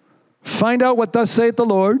 Find out what thus saith the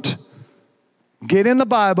Lord. Get in the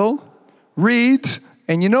Bible. Read.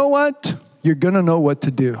 And you know what? You're going to know what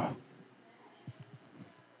to do.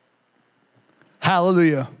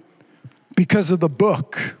 Hallelujah. Because of the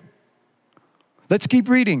book. Let's keep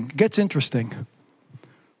reading. It gets interesting.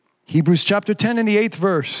 Hebrews chapter 10 in the 8th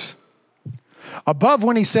verse. Above,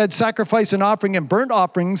 when he said, sacrifice and offering and burnt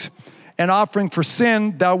offerings and offering for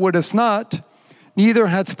sin thou wouldest not, neither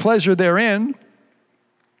hadst pleasure therein.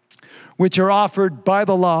 which are offered by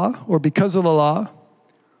the law or because of the law.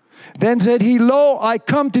 Then said he, Lo, I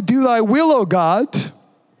come to do thy will, O God.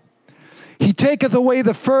 He taketh away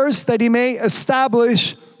the first that he may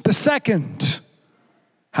establish the second.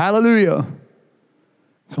 Hallelujah.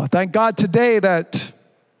 So I thank God today that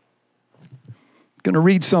I'm going to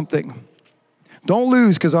read something. Don't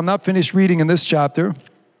lose, because I'm not finished reading in this chapter.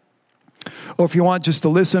 Or if you want just to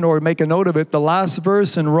listen or make a note of it, the last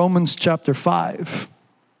verse in Romans chapter 5.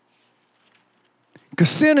 Because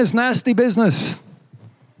sin is nasty business.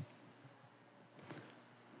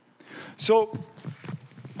 So,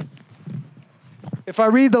 if I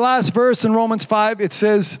read the last verse in Romans 5, it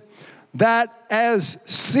says, that as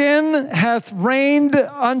sin hath reigned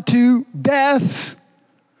unto death.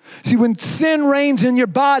 See, when sin reigns in your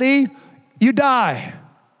body, you die.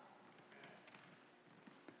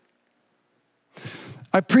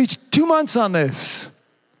 I preached 2 months on this.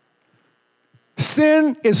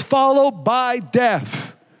 Sin is followed by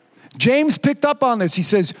death. James picked up on this. He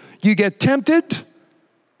says, you get tempted,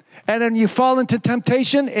 and then you fall into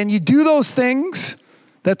temptation, and you do those things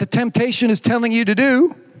that the temptation is telling you to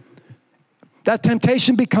do. That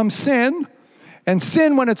temptation becomes sin. And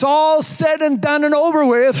sin, when it's all said and done and over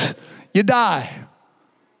with, you die.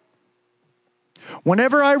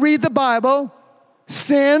 Whenever I read the Bible,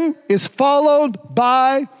 sin is followed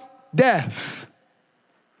by death.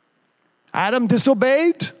 Adam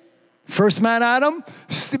disobeyed. First man, Adam.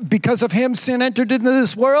 Because of him, sin entered into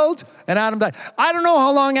this world, and Adam died. I don't know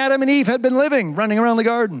how long Adam and Eve had been living, running around the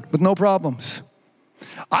garden with no problems.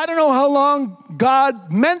 I don't know how long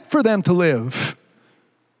God meant for them to live.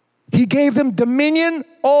 He gave them dominion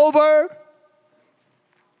over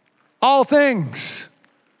all things.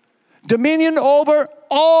 Dominion over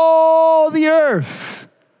all the earth.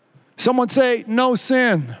 Someone say, no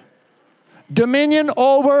sin. Dominion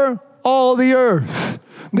over all the earth.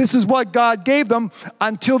 This is what God gave them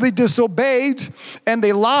until they disobeyed, and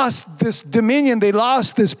they lost this dominion. They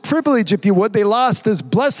lost this privilege, if you would. They lost this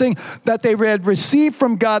blessing that they had received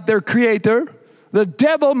from God, their creator. The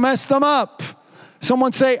devil messed them up.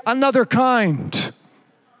 Someone say, another kind.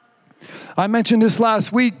 I mentioned this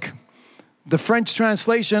last week. The French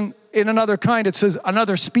translation, in another kind, it says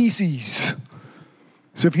another species.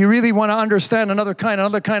 So if you really want to understand another kind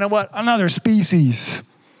of what? Another species.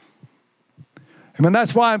 I mean,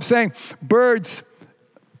 that's why I'm saying birds.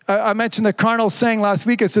 I mentioned the Carnal saying last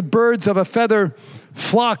week. I said birds of a feather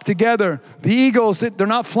flock together. The eagles, they're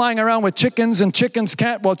not flying around with chickens, and chickens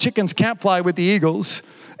can't fly with the eagles,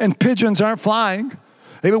 and pigeons aren't flying.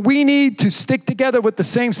 We need to stick together with the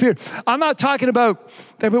same spirit. I'm not talking about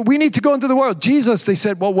that, but we need to go into the world. Jesus, they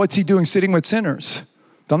said, well, what's he doing sitting with sinners?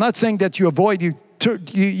 I'm not saying that you avoid,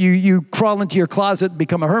 you crawl into your closet and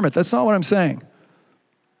become a hermit. That's not what I'm saying.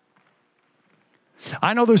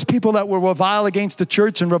 I know there's people that will revile against the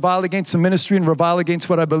church and revile against the ministry and revile against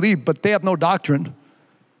what I believe, but they have no doctrine.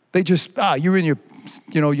 They just, you're in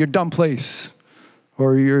your dumb place,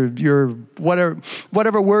 or your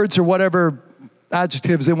whatever words or whatever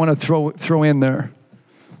adjectives they want to throw in there,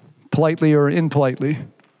 politely or impolitely.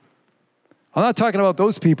 I'm not talking about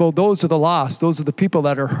those people. Those are the lost. Those are the people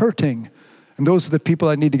that are hurting, and those are the people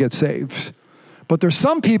that need to get saved. But there's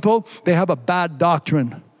some people, they have a bad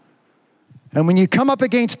doctrine. And when you come up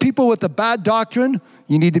against people with a bad doctrine,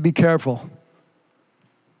 you need to be careful.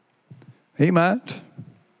 Amen.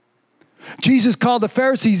 Jesus called the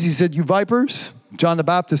Pharisees, he said, you vipers. John the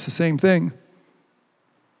Baptist, the same thing.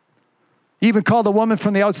 He even called the woman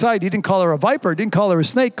from the outside. He didn't call her a viper. He didn't call her a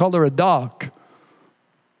snake. He called her a dog.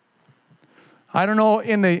 I don't know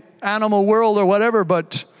in the animal world or whatever,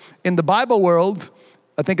 but in the Bible world,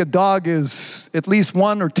 I think a dog is at least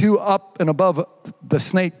 1 or 2 up and above the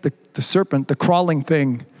snake, the serpent, the crawling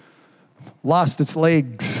thing. Lost its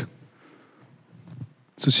legs.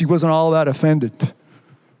 So she wasn't all that offended.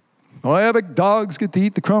 Oh, yeah, but dogs get to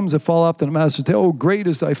eat the crumbs that fall off the master's table. Oh, great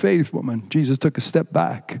is thy faith, woman. Jesus took a step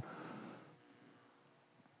back.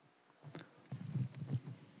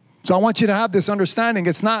 So I want you to have this understanding.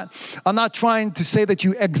 I'm not trying to say that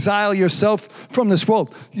you exile yourself from this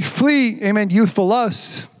world. You flee, amen, youthful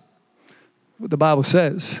lusts, what the Bible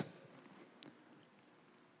says.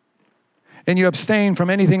 And you abstain from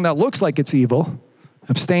anything that looks like it's evil.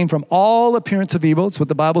 Abstain from all appearance of evil. It's what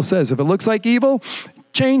the Bible says. If it looks like evil,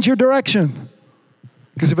 change your direction.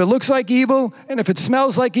 Because if it looks like evil and if it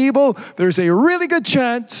smells like evil, there's a really good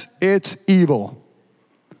chance it's evil.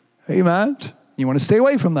 Amen? You want to stay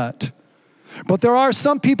away from that. But there are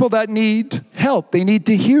some people that need help. They need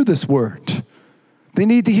to hear this word. They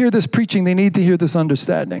need to hear this preaching. They need to hear this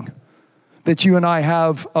understanding that you and I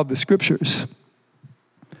have of the scriptures.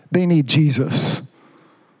 They need Jesus.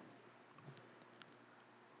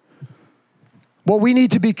 What we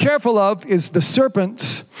need to be careful of is the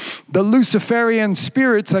serpents, the Luciferian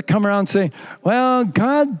spirits that come around and say, well,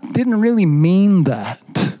 God didn't really mean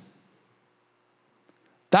that.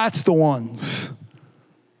 That's the ones.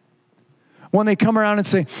 When they come around and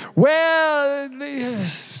say, well,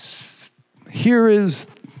 here is,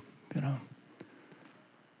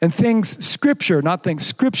 and things,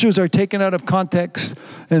 scriptures are taken out of context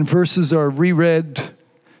and verses are reread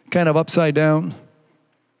kind of upside down.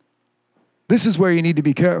 This is where you need to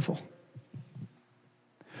be careful.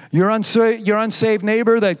 Your unsaved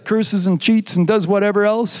neighbor that curses and cheats and does whatever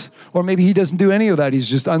else, or maybe he doesn't do any of that, he's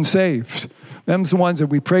just unsaved. Them's the ones that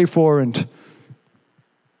we pray for.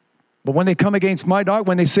 But when they come against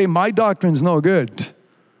when they say my doctrine's no good,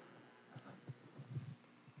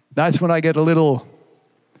 that's when I get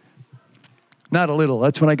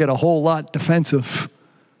that's when I get a whole lot defensive.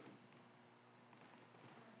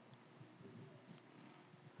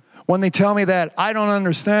 When they tell me that I don't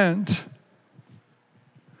understand,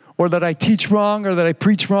 or that I teach wrong, or that I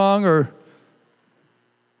preach wrong,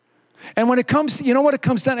 and when it comes, what it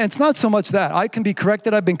comes down, and it's not so much that. I can be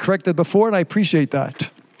corrected, I've been corrected before, and I appreciate that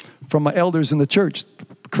from my elders in the church.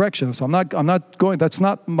 Correction, so I'm not going, that's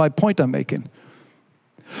not my point I'm making.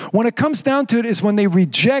 When it comes down to it is when they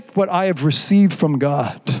reject what I have received from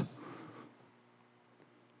God.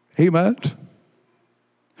 Amen.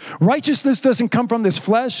 Righteousness doesn't come from this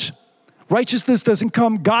flesh. Righteousness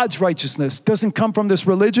God's righteousness doesn't come from this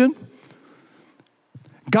religion.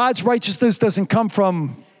 God's righteousness doesn't come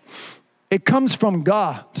from, it comes from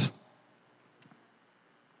God.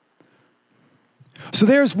 So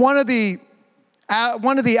there's one of the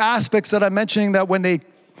aspects that I'm mentioning, that when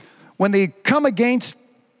they come against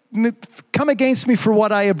me for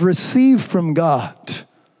what I have received from God.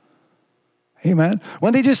 Amen.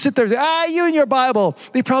 When they just sit there and say, you and your Bible,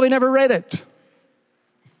 they probably never read it.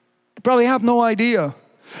 They probably have no idea.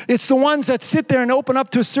 It's the ones that sit there and open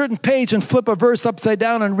up to a certain page and flip a verse upside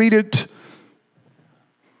down and read it.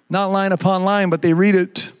 Not line upon line, but they read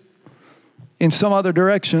it in some other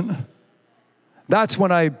direction. That's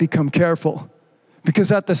when I become careful.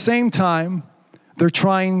 Because at the same time, they're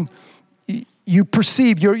trying, you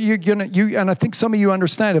perceive, and I think some of you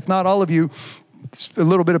understand, if not all of you, a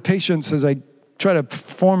little bit of patience as I try to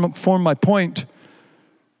form my point.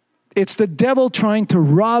 It's the devil trying to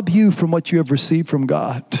rob you from what you have received from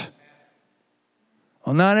God.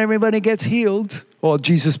 Well, not everybody gets healed. Well,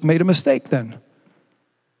 Jesus made a mistake then.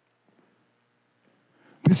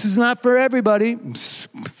 This is not for everybody.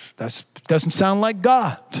 That doesn't sound like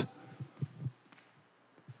God.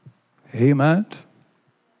 Amen.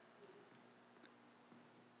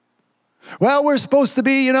 Well, we're supposed to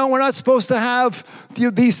be, we're not supposed to have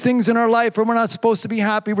these things in our life, or we're not supposed to be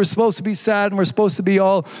happy. We're supposed to be sad, and we're supposed to be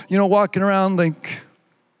all, walking around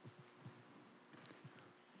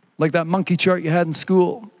like that monkey chart you had in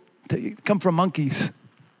school. They come from monkeys.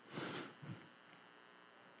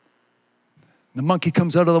 The monkey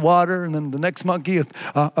comes out of the water, and then the next monkey,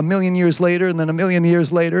 a million years later, and then a million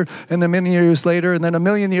years later, and a million years later, and then a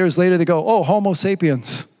million years later, they go, oh, Homo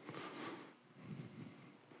sapiens.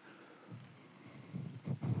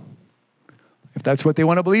 If that's what they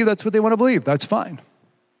want to believe, that's what they want to believe. That's fine.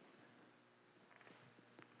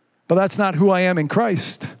 But that's not who I am in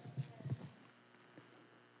Christ.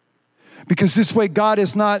 Because this way, God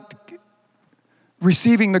is not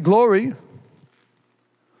receiving the glory.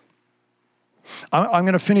 I'm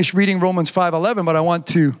going to finish reading Romans 5:11, but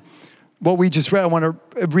what we just read, I want to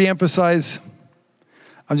reemphasize.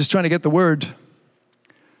 I'm just trying to get the word.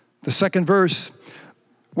 The second verse.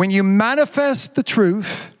 When you manifest the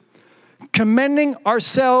truth, commending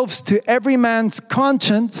ourselves to every man's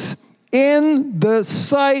conscience in the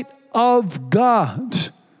sight of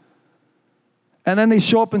God. And then they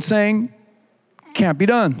show up and saying, can't be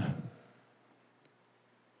done.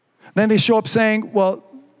 Then they show up saying, well,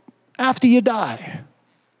 after you die.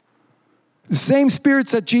 The same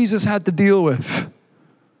spirits that Jesus had to deal with.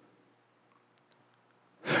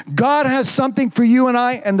 God has something for you and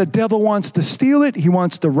I, and the devil wants to steal it. He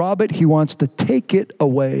wants to rob it. He wants to take it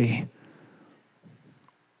away.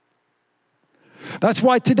 That's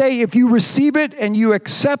why today, if you receive it and you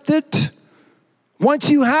accept it, once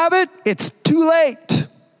you have it, it's too late.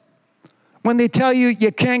 When they tell you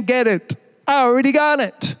you can't get it, I already got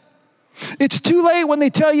it. It's too late when they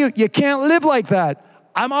tell you you can't live like that.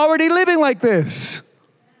 I'm already living like this.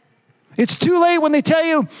 It's too late when they tell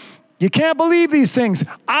you you can't believe these things.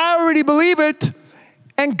 I already believe it,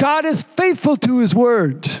 and God is faithful to his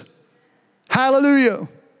word. Hallelujah.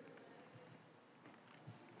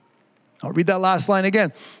 I'll read that last line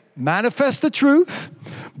again. Manifest the truth,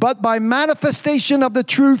 but by manifestation of the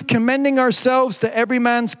truth, commending ourselves to every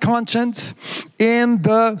man's conscience in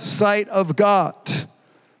the sight of God.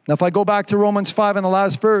 Now, if I go back to Romans 5 in the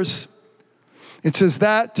last verse, it says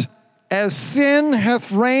that as sin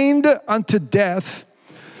hath reigned unto death,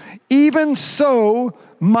 even so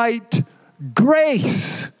might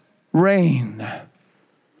grace reign.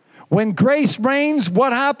 When grace reigns,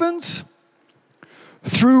 what happens?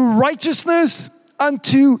 Through righteousness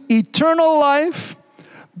unto eternal life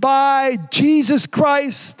by Jesus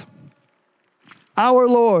Christ our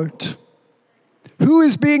Lord. Who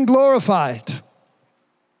is being glorified?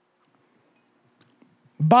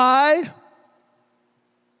 By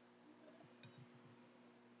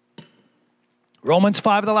Romans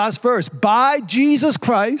 5, the last verse. By Jesus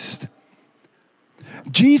Christ.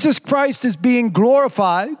 Jesus Christ is being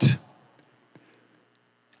glorified.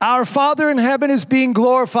 Our Father in heaven is being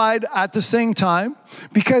glorified at the same time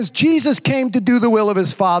because Jesus came to do the will of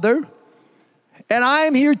his Father. And I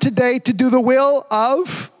am here today to do the will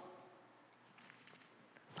of,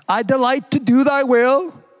 I delight to do thy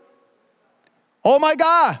will. Oh my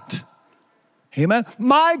God. Amen.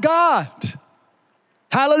 My God.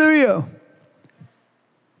 Hallelujah.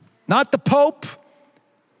 Not the Pope.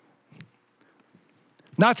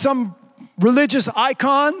 Not some religious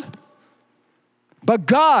icon. But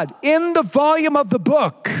God, in the volume of the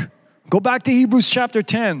book, go back to Hebrews chapter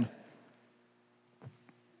 10.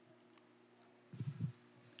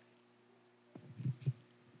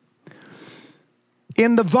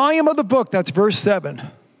 In the volume of the book, that's verse 7,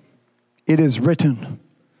 it is written.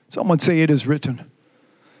 Someone say it is written.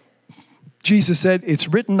 Jesus said, it's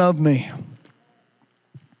written of me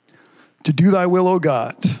to do thy will, O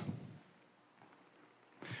God.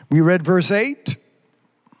 We read verse 8.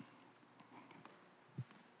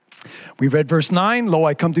 We read verse 9, lo,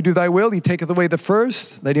 I come to do thy will. He taketh away the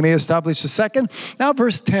first, that he may establish the second. Now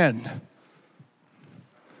verse 10.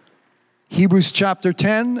 Hebrews chapter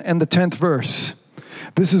 10 and the 10th verse.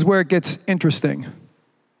 This is where it gets interesting.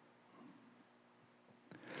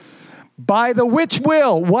 By the which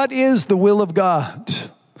will, what is the will of God?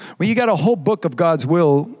 Well, you got a whole book of God's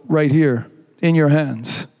will right here in your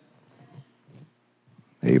hands.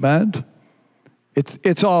 Amen?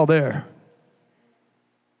 It's all there.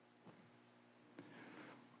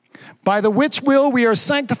 By the which will we are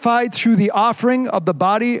sanctified through the offering of the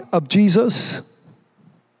body of Jesus.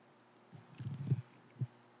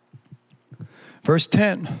 Verse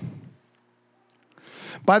 10.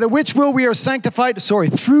 By the which will we are sanctified,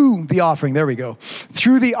 through the offering, there we go.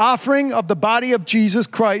 Through the offering of the body of Jesus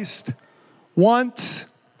Christ, once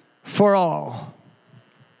for all.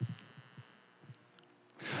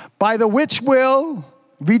 By the which will,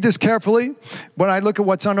 read this carefully, when I look at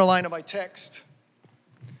what's underlined in my text.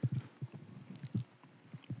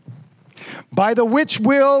 By the which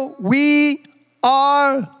will we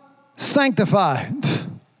are sanctified.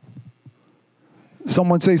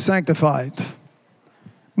 Someone say sanctified.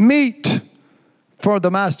 Meet for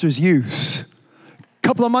the master's use. A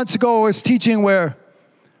couple of months ago I was teaching where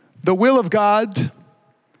the will of God,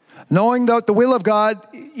 knowing that the will of God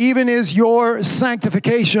even is your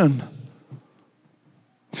sanctification.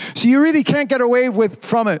 So you really can't get away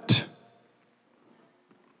from it.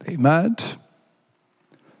 Amen.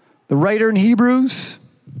 The writer in Hebrews,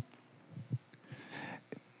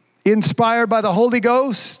 inspired by the Holy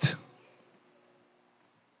Ghost,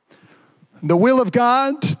 the will of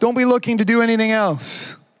God, don't be looking to do anything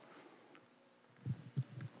else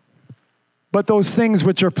but those things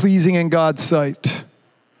which are pleasing in God's sight.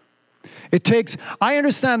 I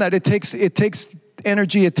understand that it takes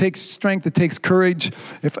energy, it takes strength, it takes courage.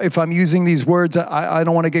 If I'm using these words, I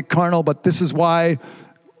don't want to get carnal, but this is why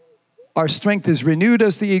our strength is renewed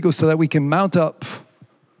as the eagle so that we can mount up.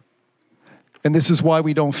 And this is why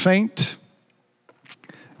we don't faint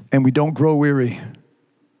and we don't grow weary.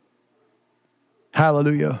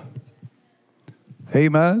 Hallelujah.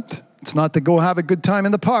 Amen. It's not to go have a good time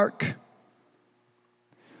in the park.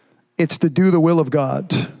 It's to do the will of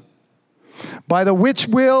God. By the which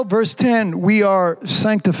will, verse 10, we are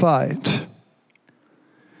sanctified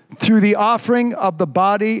through the offering of the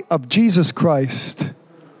body of Jesus Christ.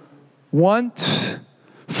 Once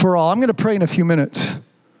for all. I'm going to pray in a few minutes.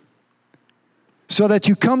 So that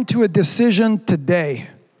you come to a decision today.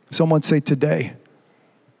 Someone say today.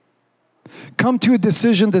 Come to a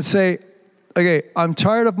decision to say, okay, I'm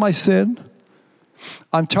tired of my sin.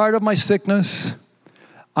 I'm tired of my sickness.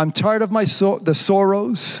 I'm tired of the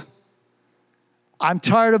sorrows. I'm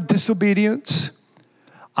tired of disobedience.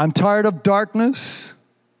 I'm tired of darkness.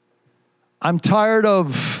 I'm tired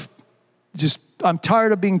of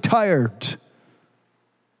being tired.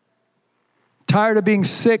 Tired of being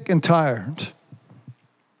sick and tired.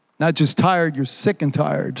 Not just tired, you're sick and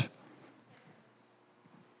tired.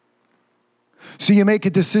 So you make a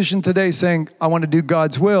decision today saying, I want to do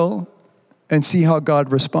God's will and see how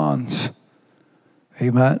God responds.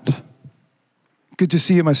 Amen. Good to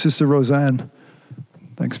see you, my sister Roseanne.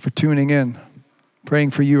 Thanks for tuning in.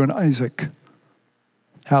 Praying for you and Isaac.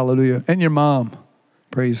 Hallelujah. And your mom.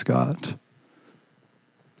 Praise God.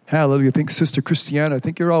 Hallelujah. I think Sister Christiana, I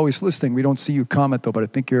think you're always listening. We don't see you comment though, but I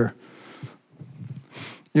think you're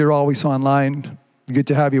always online. Good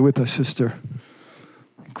to have you with us, Sister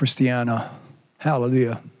Christiana.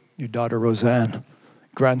 Hallelujah. Your daughter Roseanne.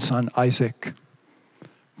 Grandson Isaac.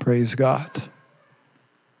 Praise God.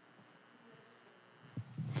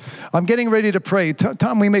 I'm getting ready to pray.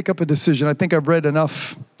 Time we make up a decision. I think I've read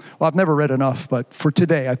enough. Well, I've never read enough, but for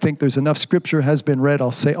today, I think there's enough scripture has been read.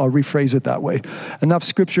 I'll rephrase it that way. Enough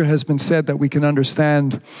scripture has been said that we can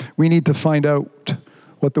understand. We need to find out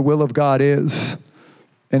what the will of God is.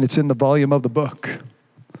 And it's in the volume of the book.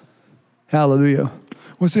 Hallelujah.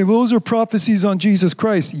 We'll say, well, those are prophecies on Jesus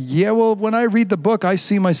Christ. Yeah, well, when I read the book, I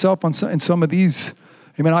see myself in some of these.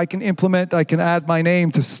 I mean, I can add my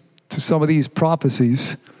name to some of these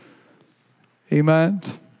prophecies. Amen.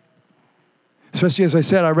 Especially as I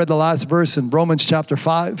said, I read the last verse in Romans chapter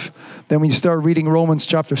 5. Then when you start reading Romans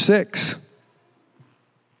chapter 6.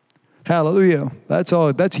 Hallelujah.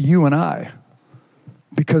 That's you and I.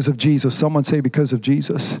 Because of Jesus. Someone say because of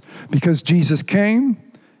Jesus. Because Jesus came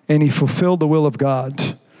and he fulfilled the will of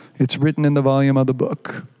God. It's written in the volume of the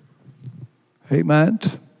book. Amen.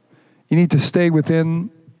 You need to stay within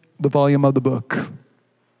the volume of the book.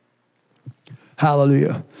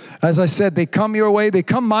 Hallelujah. As I said, they come your way. They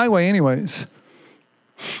come my way anyways.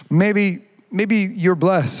 Maybe you're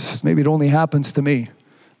blessed. Maybe it only happens to me.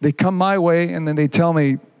 They come my way and then they tell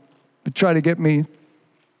me, they try to get me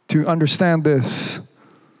to understand this.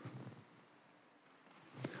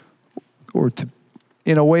 Or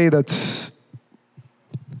in a way that's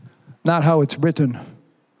not how it's written.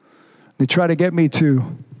 They try to get me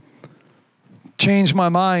to change my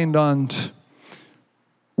mind on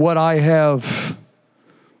what I have,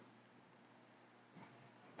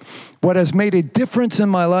 what has made a difference in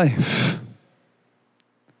my life.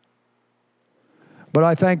 But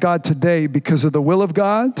I thank God today because of the will of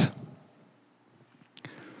God,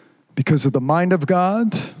 because of the mind of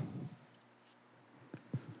God,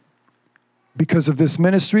 because of this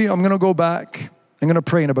ministry. I'm going to go back. I'm going to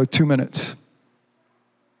pray in about 2 minutes.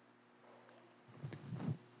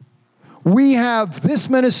 We have this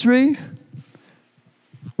ministry.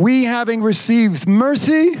 We having received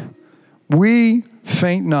mercy, we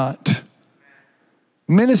faint not.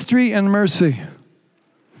 Ministry and mercy.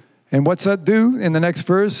 And what's that do in the next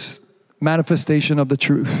verse? Manifestation of the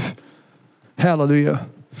truth. Hallelujah.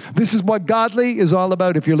 This is what Godly is all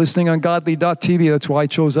about. If you're listening on godly.tv, that's why I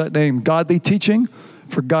chose that name. Godly teaching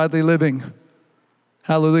for godly living.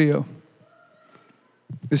 Hallelujah.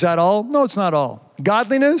 Is that all? No, it's not all.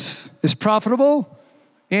 Godliness is profitable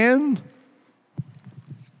in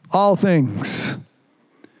all things.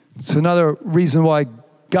 It's another reason why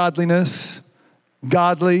godliness,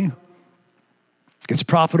 godly, it's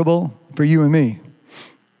profitable for you and me.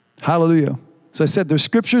 Hallelujah. So I said there's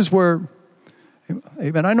scriptures where,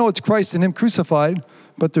 amen, I know it's Christ and him crucified,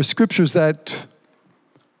 but there's scriptures that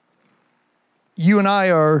you and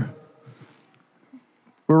I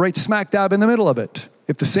we're right smack dab in the middle of it.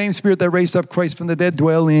 If the same spirit that raised up Christ from the dead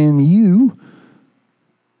dwell in you,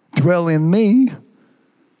 dwell in me,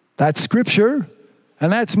 that's scripture,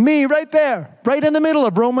 and that's me right there, right in the middle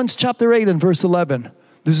of Romans chapter 8 and verse 11.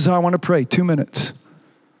 This is how I want to pray, 2 minutes.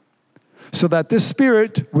 So that this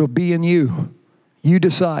spirit will be in you. You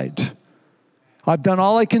decide. I've done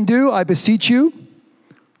all I can do. I beseech you,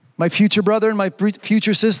 my future brother and my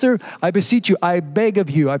future sister, I beseech you, I beg of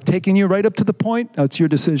you. I've taken you right up to the point. Now it's your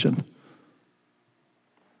decision.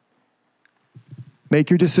 Make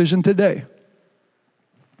your decision today.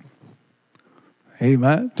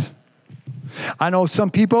 Amen. I know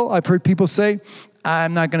some people, I've heard people say,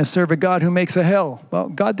 I'm not going to serve a God who makes a hell. Well,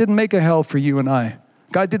 God didn't make a hell for you and I.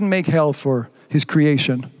 God didn't make hell for his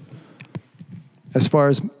creation as far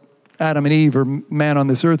as Adam and Eve or man on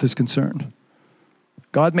this earth is concerned.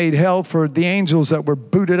 God made hell for the angels that were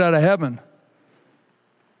booted out of heaven.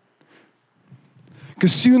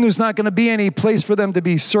 Because soon there's not going to be any place for them to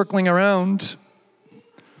be circling around.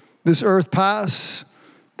 This earth pass,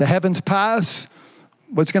 the heavens pass.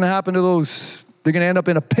 What's going to happen to those? They're going to end up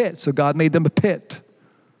in a pit. So God made them a pit.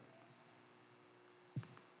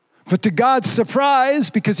 But to God's surprise,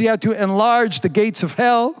 because he had to enlarge the gates of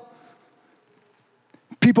hell,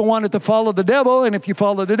 People wanted to follow the devil, and if you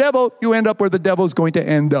follow the devil, you end up where the devil's going to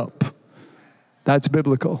end up. That's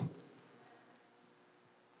biblical.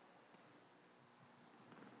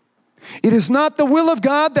 It is not the will of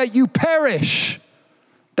God that you perish.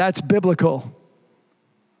 That's biblical.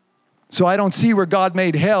 So I don't see where God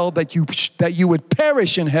made hell that you would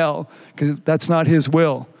perish in hell, because that's not his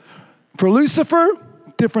will. For Lucifer,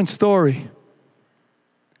 different story.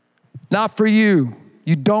 Not for you.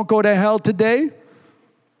 You don't go to hell today.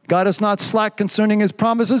 God is not slack concerning his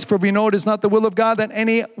promises, for we know it is not the will of God that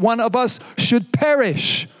any one of us should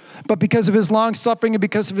perish. But because of his long suffering and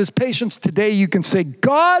because of his patience, today you can say,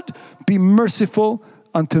 God, be merciful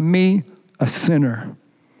unto me, a sinner.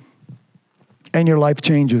 And your life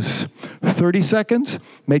changes. 30 seconds,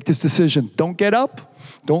 make this decision. Don't get up.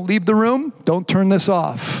 Don't leave the room. Don't turn this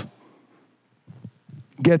off.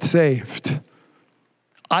 Get saved.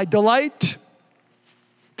 I delight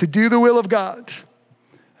to do the will of God.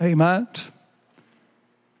 Amen.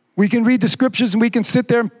 We can read the scriptures and we can sit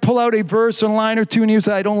there and pull out a verse or a line or two and you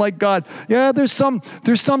say, I don't like God. Yeah, there's some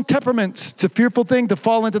temperaments. It's a fearful thing to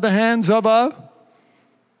fall into the hands of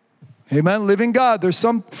living God. There's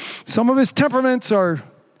some of his temperaments are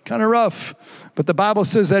kind of rough. But the Bible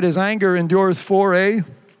says that his anger endures for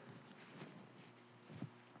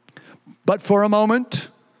but for a moment.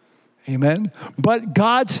 Amen. But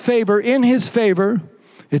God's favor, in his favor,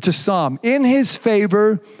 it's a psalm. In his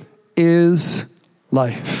favor is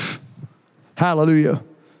life. Hallelujah.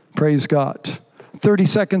 Praise God. 30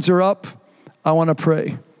 seconds are up. I want to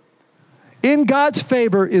pray. In God's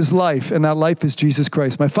favor is life, and that life is Jesus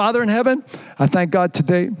Christ. My Father in heaven, I thank God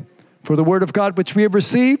today for the word of God which we have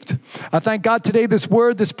received. I thank God today this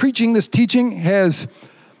word, this preaching, this teaching has,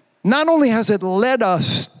 not only has it led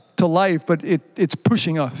us to life, but it's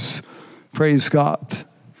pushing us. Praise God.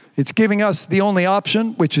 It's giving us the only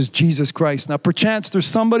option, which is Jesus Christ. Now, perchance there's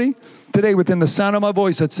somebody today within the sound of my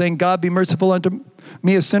voice that's saying, God, be merciful unto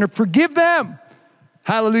me, a sinner. Forgive them.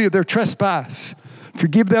 Hallelujah. Their trespass.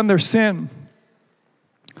 Forgive them their sin.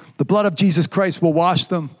 The blood of Jesus Christ will wash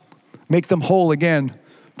them, make them whole again.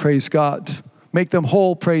 Praise God. Make them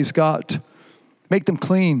whole. Praise God. Make them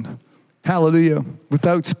clean. Hallelujah.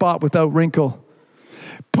 Without spot, without wrinkle.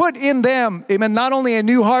 Put in them, amen, not only a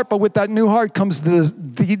new heart, but with that new heart comes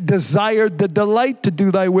the desire, the delight to do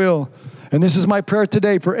thy will. And this is my prayer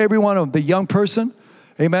today for every one of them, the young person,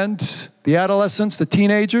 amen, the adolescents, the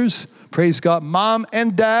teenagers, praise God, mom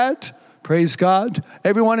and dad, praise God,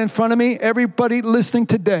 everyone in front of me, everybody listening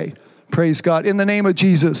today, praise God, in the name of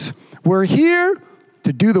Jesus. We're here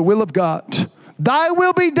to do the will of God. Thy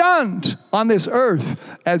will be done on this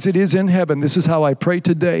earth as it is in heaven. This is how I pray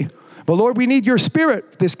today. But Lord, we need your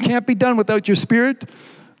spirit. This can't be done without your spirit.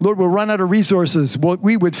 Lord, we'll run out of resources.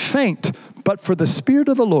 We would faint, but for the Spirit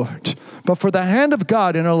of the Lord, but for the hand of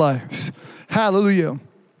God in our lives. Hallelujah.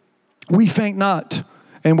 We faint not,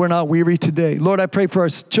 and we're not weary today. Lord, I pray for our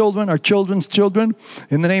children, our children's children,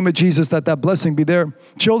 in the name of Jesus, that blessing be there.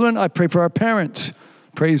 Children, I pray for our parents.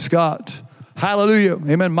 Praise God. Hallelujah.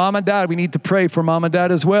 Amen. Mom and dad, we need to pray for mom and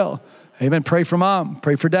dad as well. Amen. Pray for mom.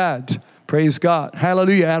 Pray for dad. Praise God.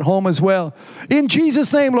 Hallelujah. At home as well. In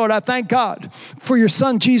Jesus' name, Lord, I thank God for your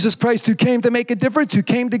Son, Jesus Christ, who came to make a difference, who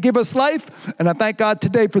came to give us life. And I thank God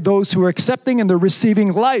today for those who are accepting and they're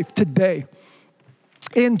receiving life today.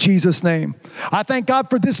 In Jesus' name. I thank God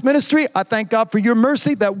for this ministry. I thank God for your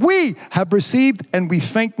mercy that we have received and we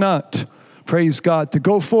faint not. Praise God. To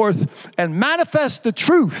go forth and manifest the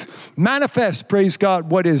truth. Manifest, praise God,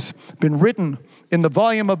 what has been written in the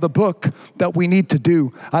volume of the book that we need to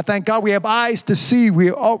do. I thank God we have eyes to see. We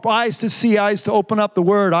have eyes to see, eyes to open up the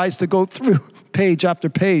word, eyes to go through page after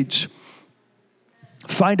page.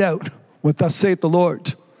 Find out what thus saith the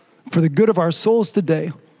Lord for the good of our souls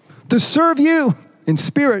today. To serve you in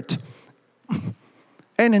spirit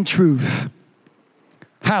and in truth.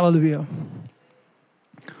 Hallelujah.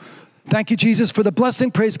 Thank you, Jesus, for the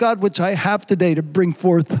blessing, praise God, which I have today to bring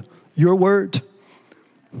forth your word.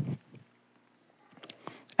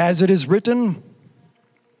 As it is written,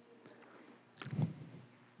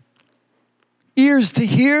 ears to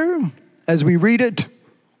hear as we read it,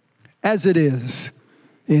 as it is,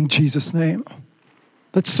 in Jesus' name.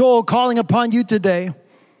 That soul calling upon you today,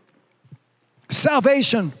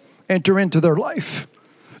 salvation enter into their life.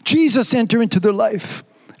 Jesus enter into their life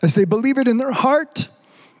as they believe it in their heart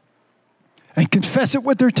and confess it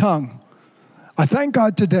with their tongue. I thank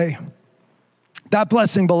God today. That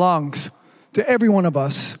blessing belongs to every one of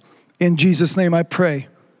us. In Jesus' name I pray.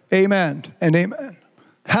 Amen and amen.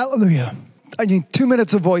 Hallelujah. I need 2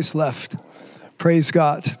 minutes of voice left. Praise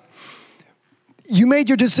God. You made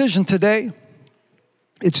your decision today.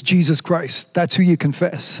 It's Jesus Christ. That's who you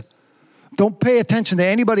confess. Don't pay attention to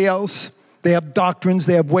anybody else. They have doctrines,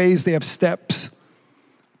 they have ways, they have steps.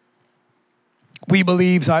 We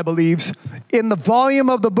believes, I believes. In the volume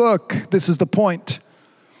of the book, this is the point.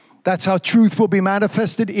 That's how truth will be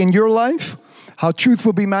manifested in your life, how truth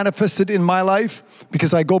will be manifested in my life,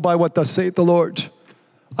 because I go by what thus saith the Lord.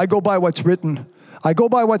 I go by what's written. I go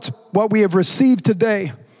by what we have received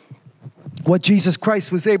today, what Jesus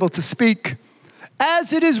Christ was able to speak.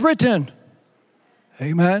 As it is written.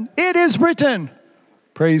 Amen. It is written.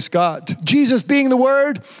 Praise God. Jesus being the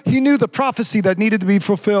Word, he knew the prophecy that needed to be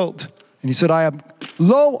fulfilled. And he said, I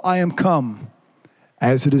am come,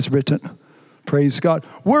 as it is written. Praise God.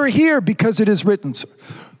 We're here because it is written.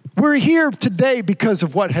 We're here today because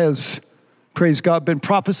of what has, praise God, been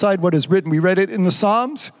prophesied, what is written. We read it in the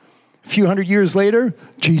Psalms. A few hundred years later,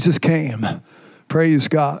 Jesus came. Praise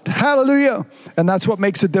God. Hallelujah. And that's what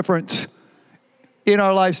makes a difference in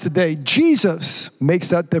our lives today. Jesus makes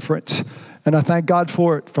that difference. And I thank God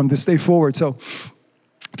for it from this day forward. So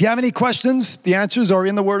if you have any questions, the answers are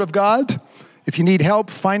in the Word of God. If you need help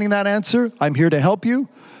finding that answer, I'm here to help you.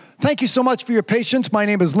 Thank you so much for your patience. My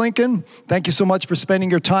name is Lincoln. Thank you so much for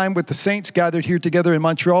spending your time with the saints gathered here together in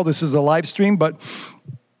Montreal. This is a live stream, but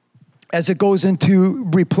as it goes into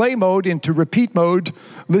replay mode, into repeat mode,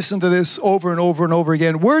 listen to this over and over and over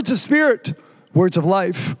again. Words of spirit, words of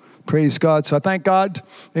life. Praise God. So I thank God.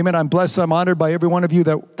 Amen. I'm blessed. I'm honored by every one of you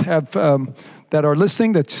that have that are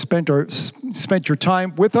listening, that spent your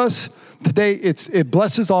time with us today. It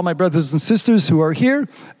blesses all my brothers and sisters who are here,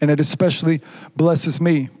 and it especially blesses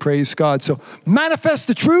me. Praise God. So manifest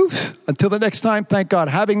the truth. Until the next time, thank God.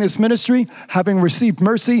 Having this ministry, having received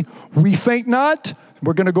mercy, we faint not.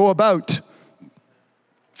 We're going to go about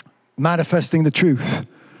manifesting the truth.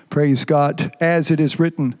 Praise God, as it is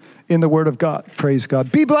written in the Word of God. Praise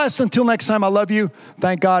God. Be blessed. Until next time, I love you.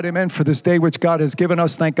 Thank God, amen, for this day which God has given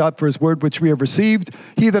us. Thank God for his word which we have received.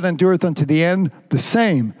 He that endureth unto the end, the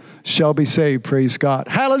same shall be saved. Praise God.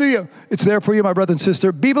 Hallelujah. It's there for you, my brother and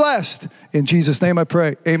sister. Be blessed. In Jesus' name I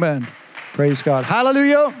pray. Amen. Praise God.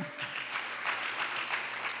 Hallelujah.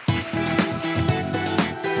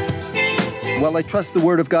 Well, I trust the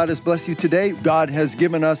Word of God has blessed you today. God has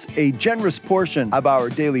given us a generous portion of our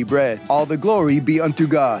daily bread. All the glory be unto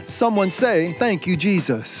God. Someone say, thank you,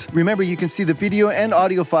 Jesus. Remember, you can see the video and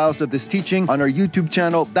audio files of this teaching on our YouTube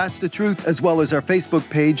channel, That's the Truth, as well as our Facebook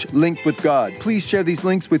page, Linked with God. Please share these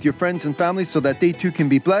links with your friends and family so that they too can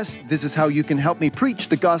be blessed. This is how you can help me preach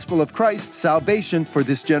the gospel of Christ, salvation for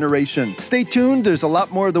this generation. Stay tuned. There's a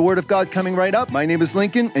lot more of the Word of God coming right up. My name is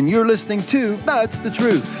Lincoln, and you're listening to That's the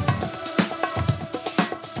Truth.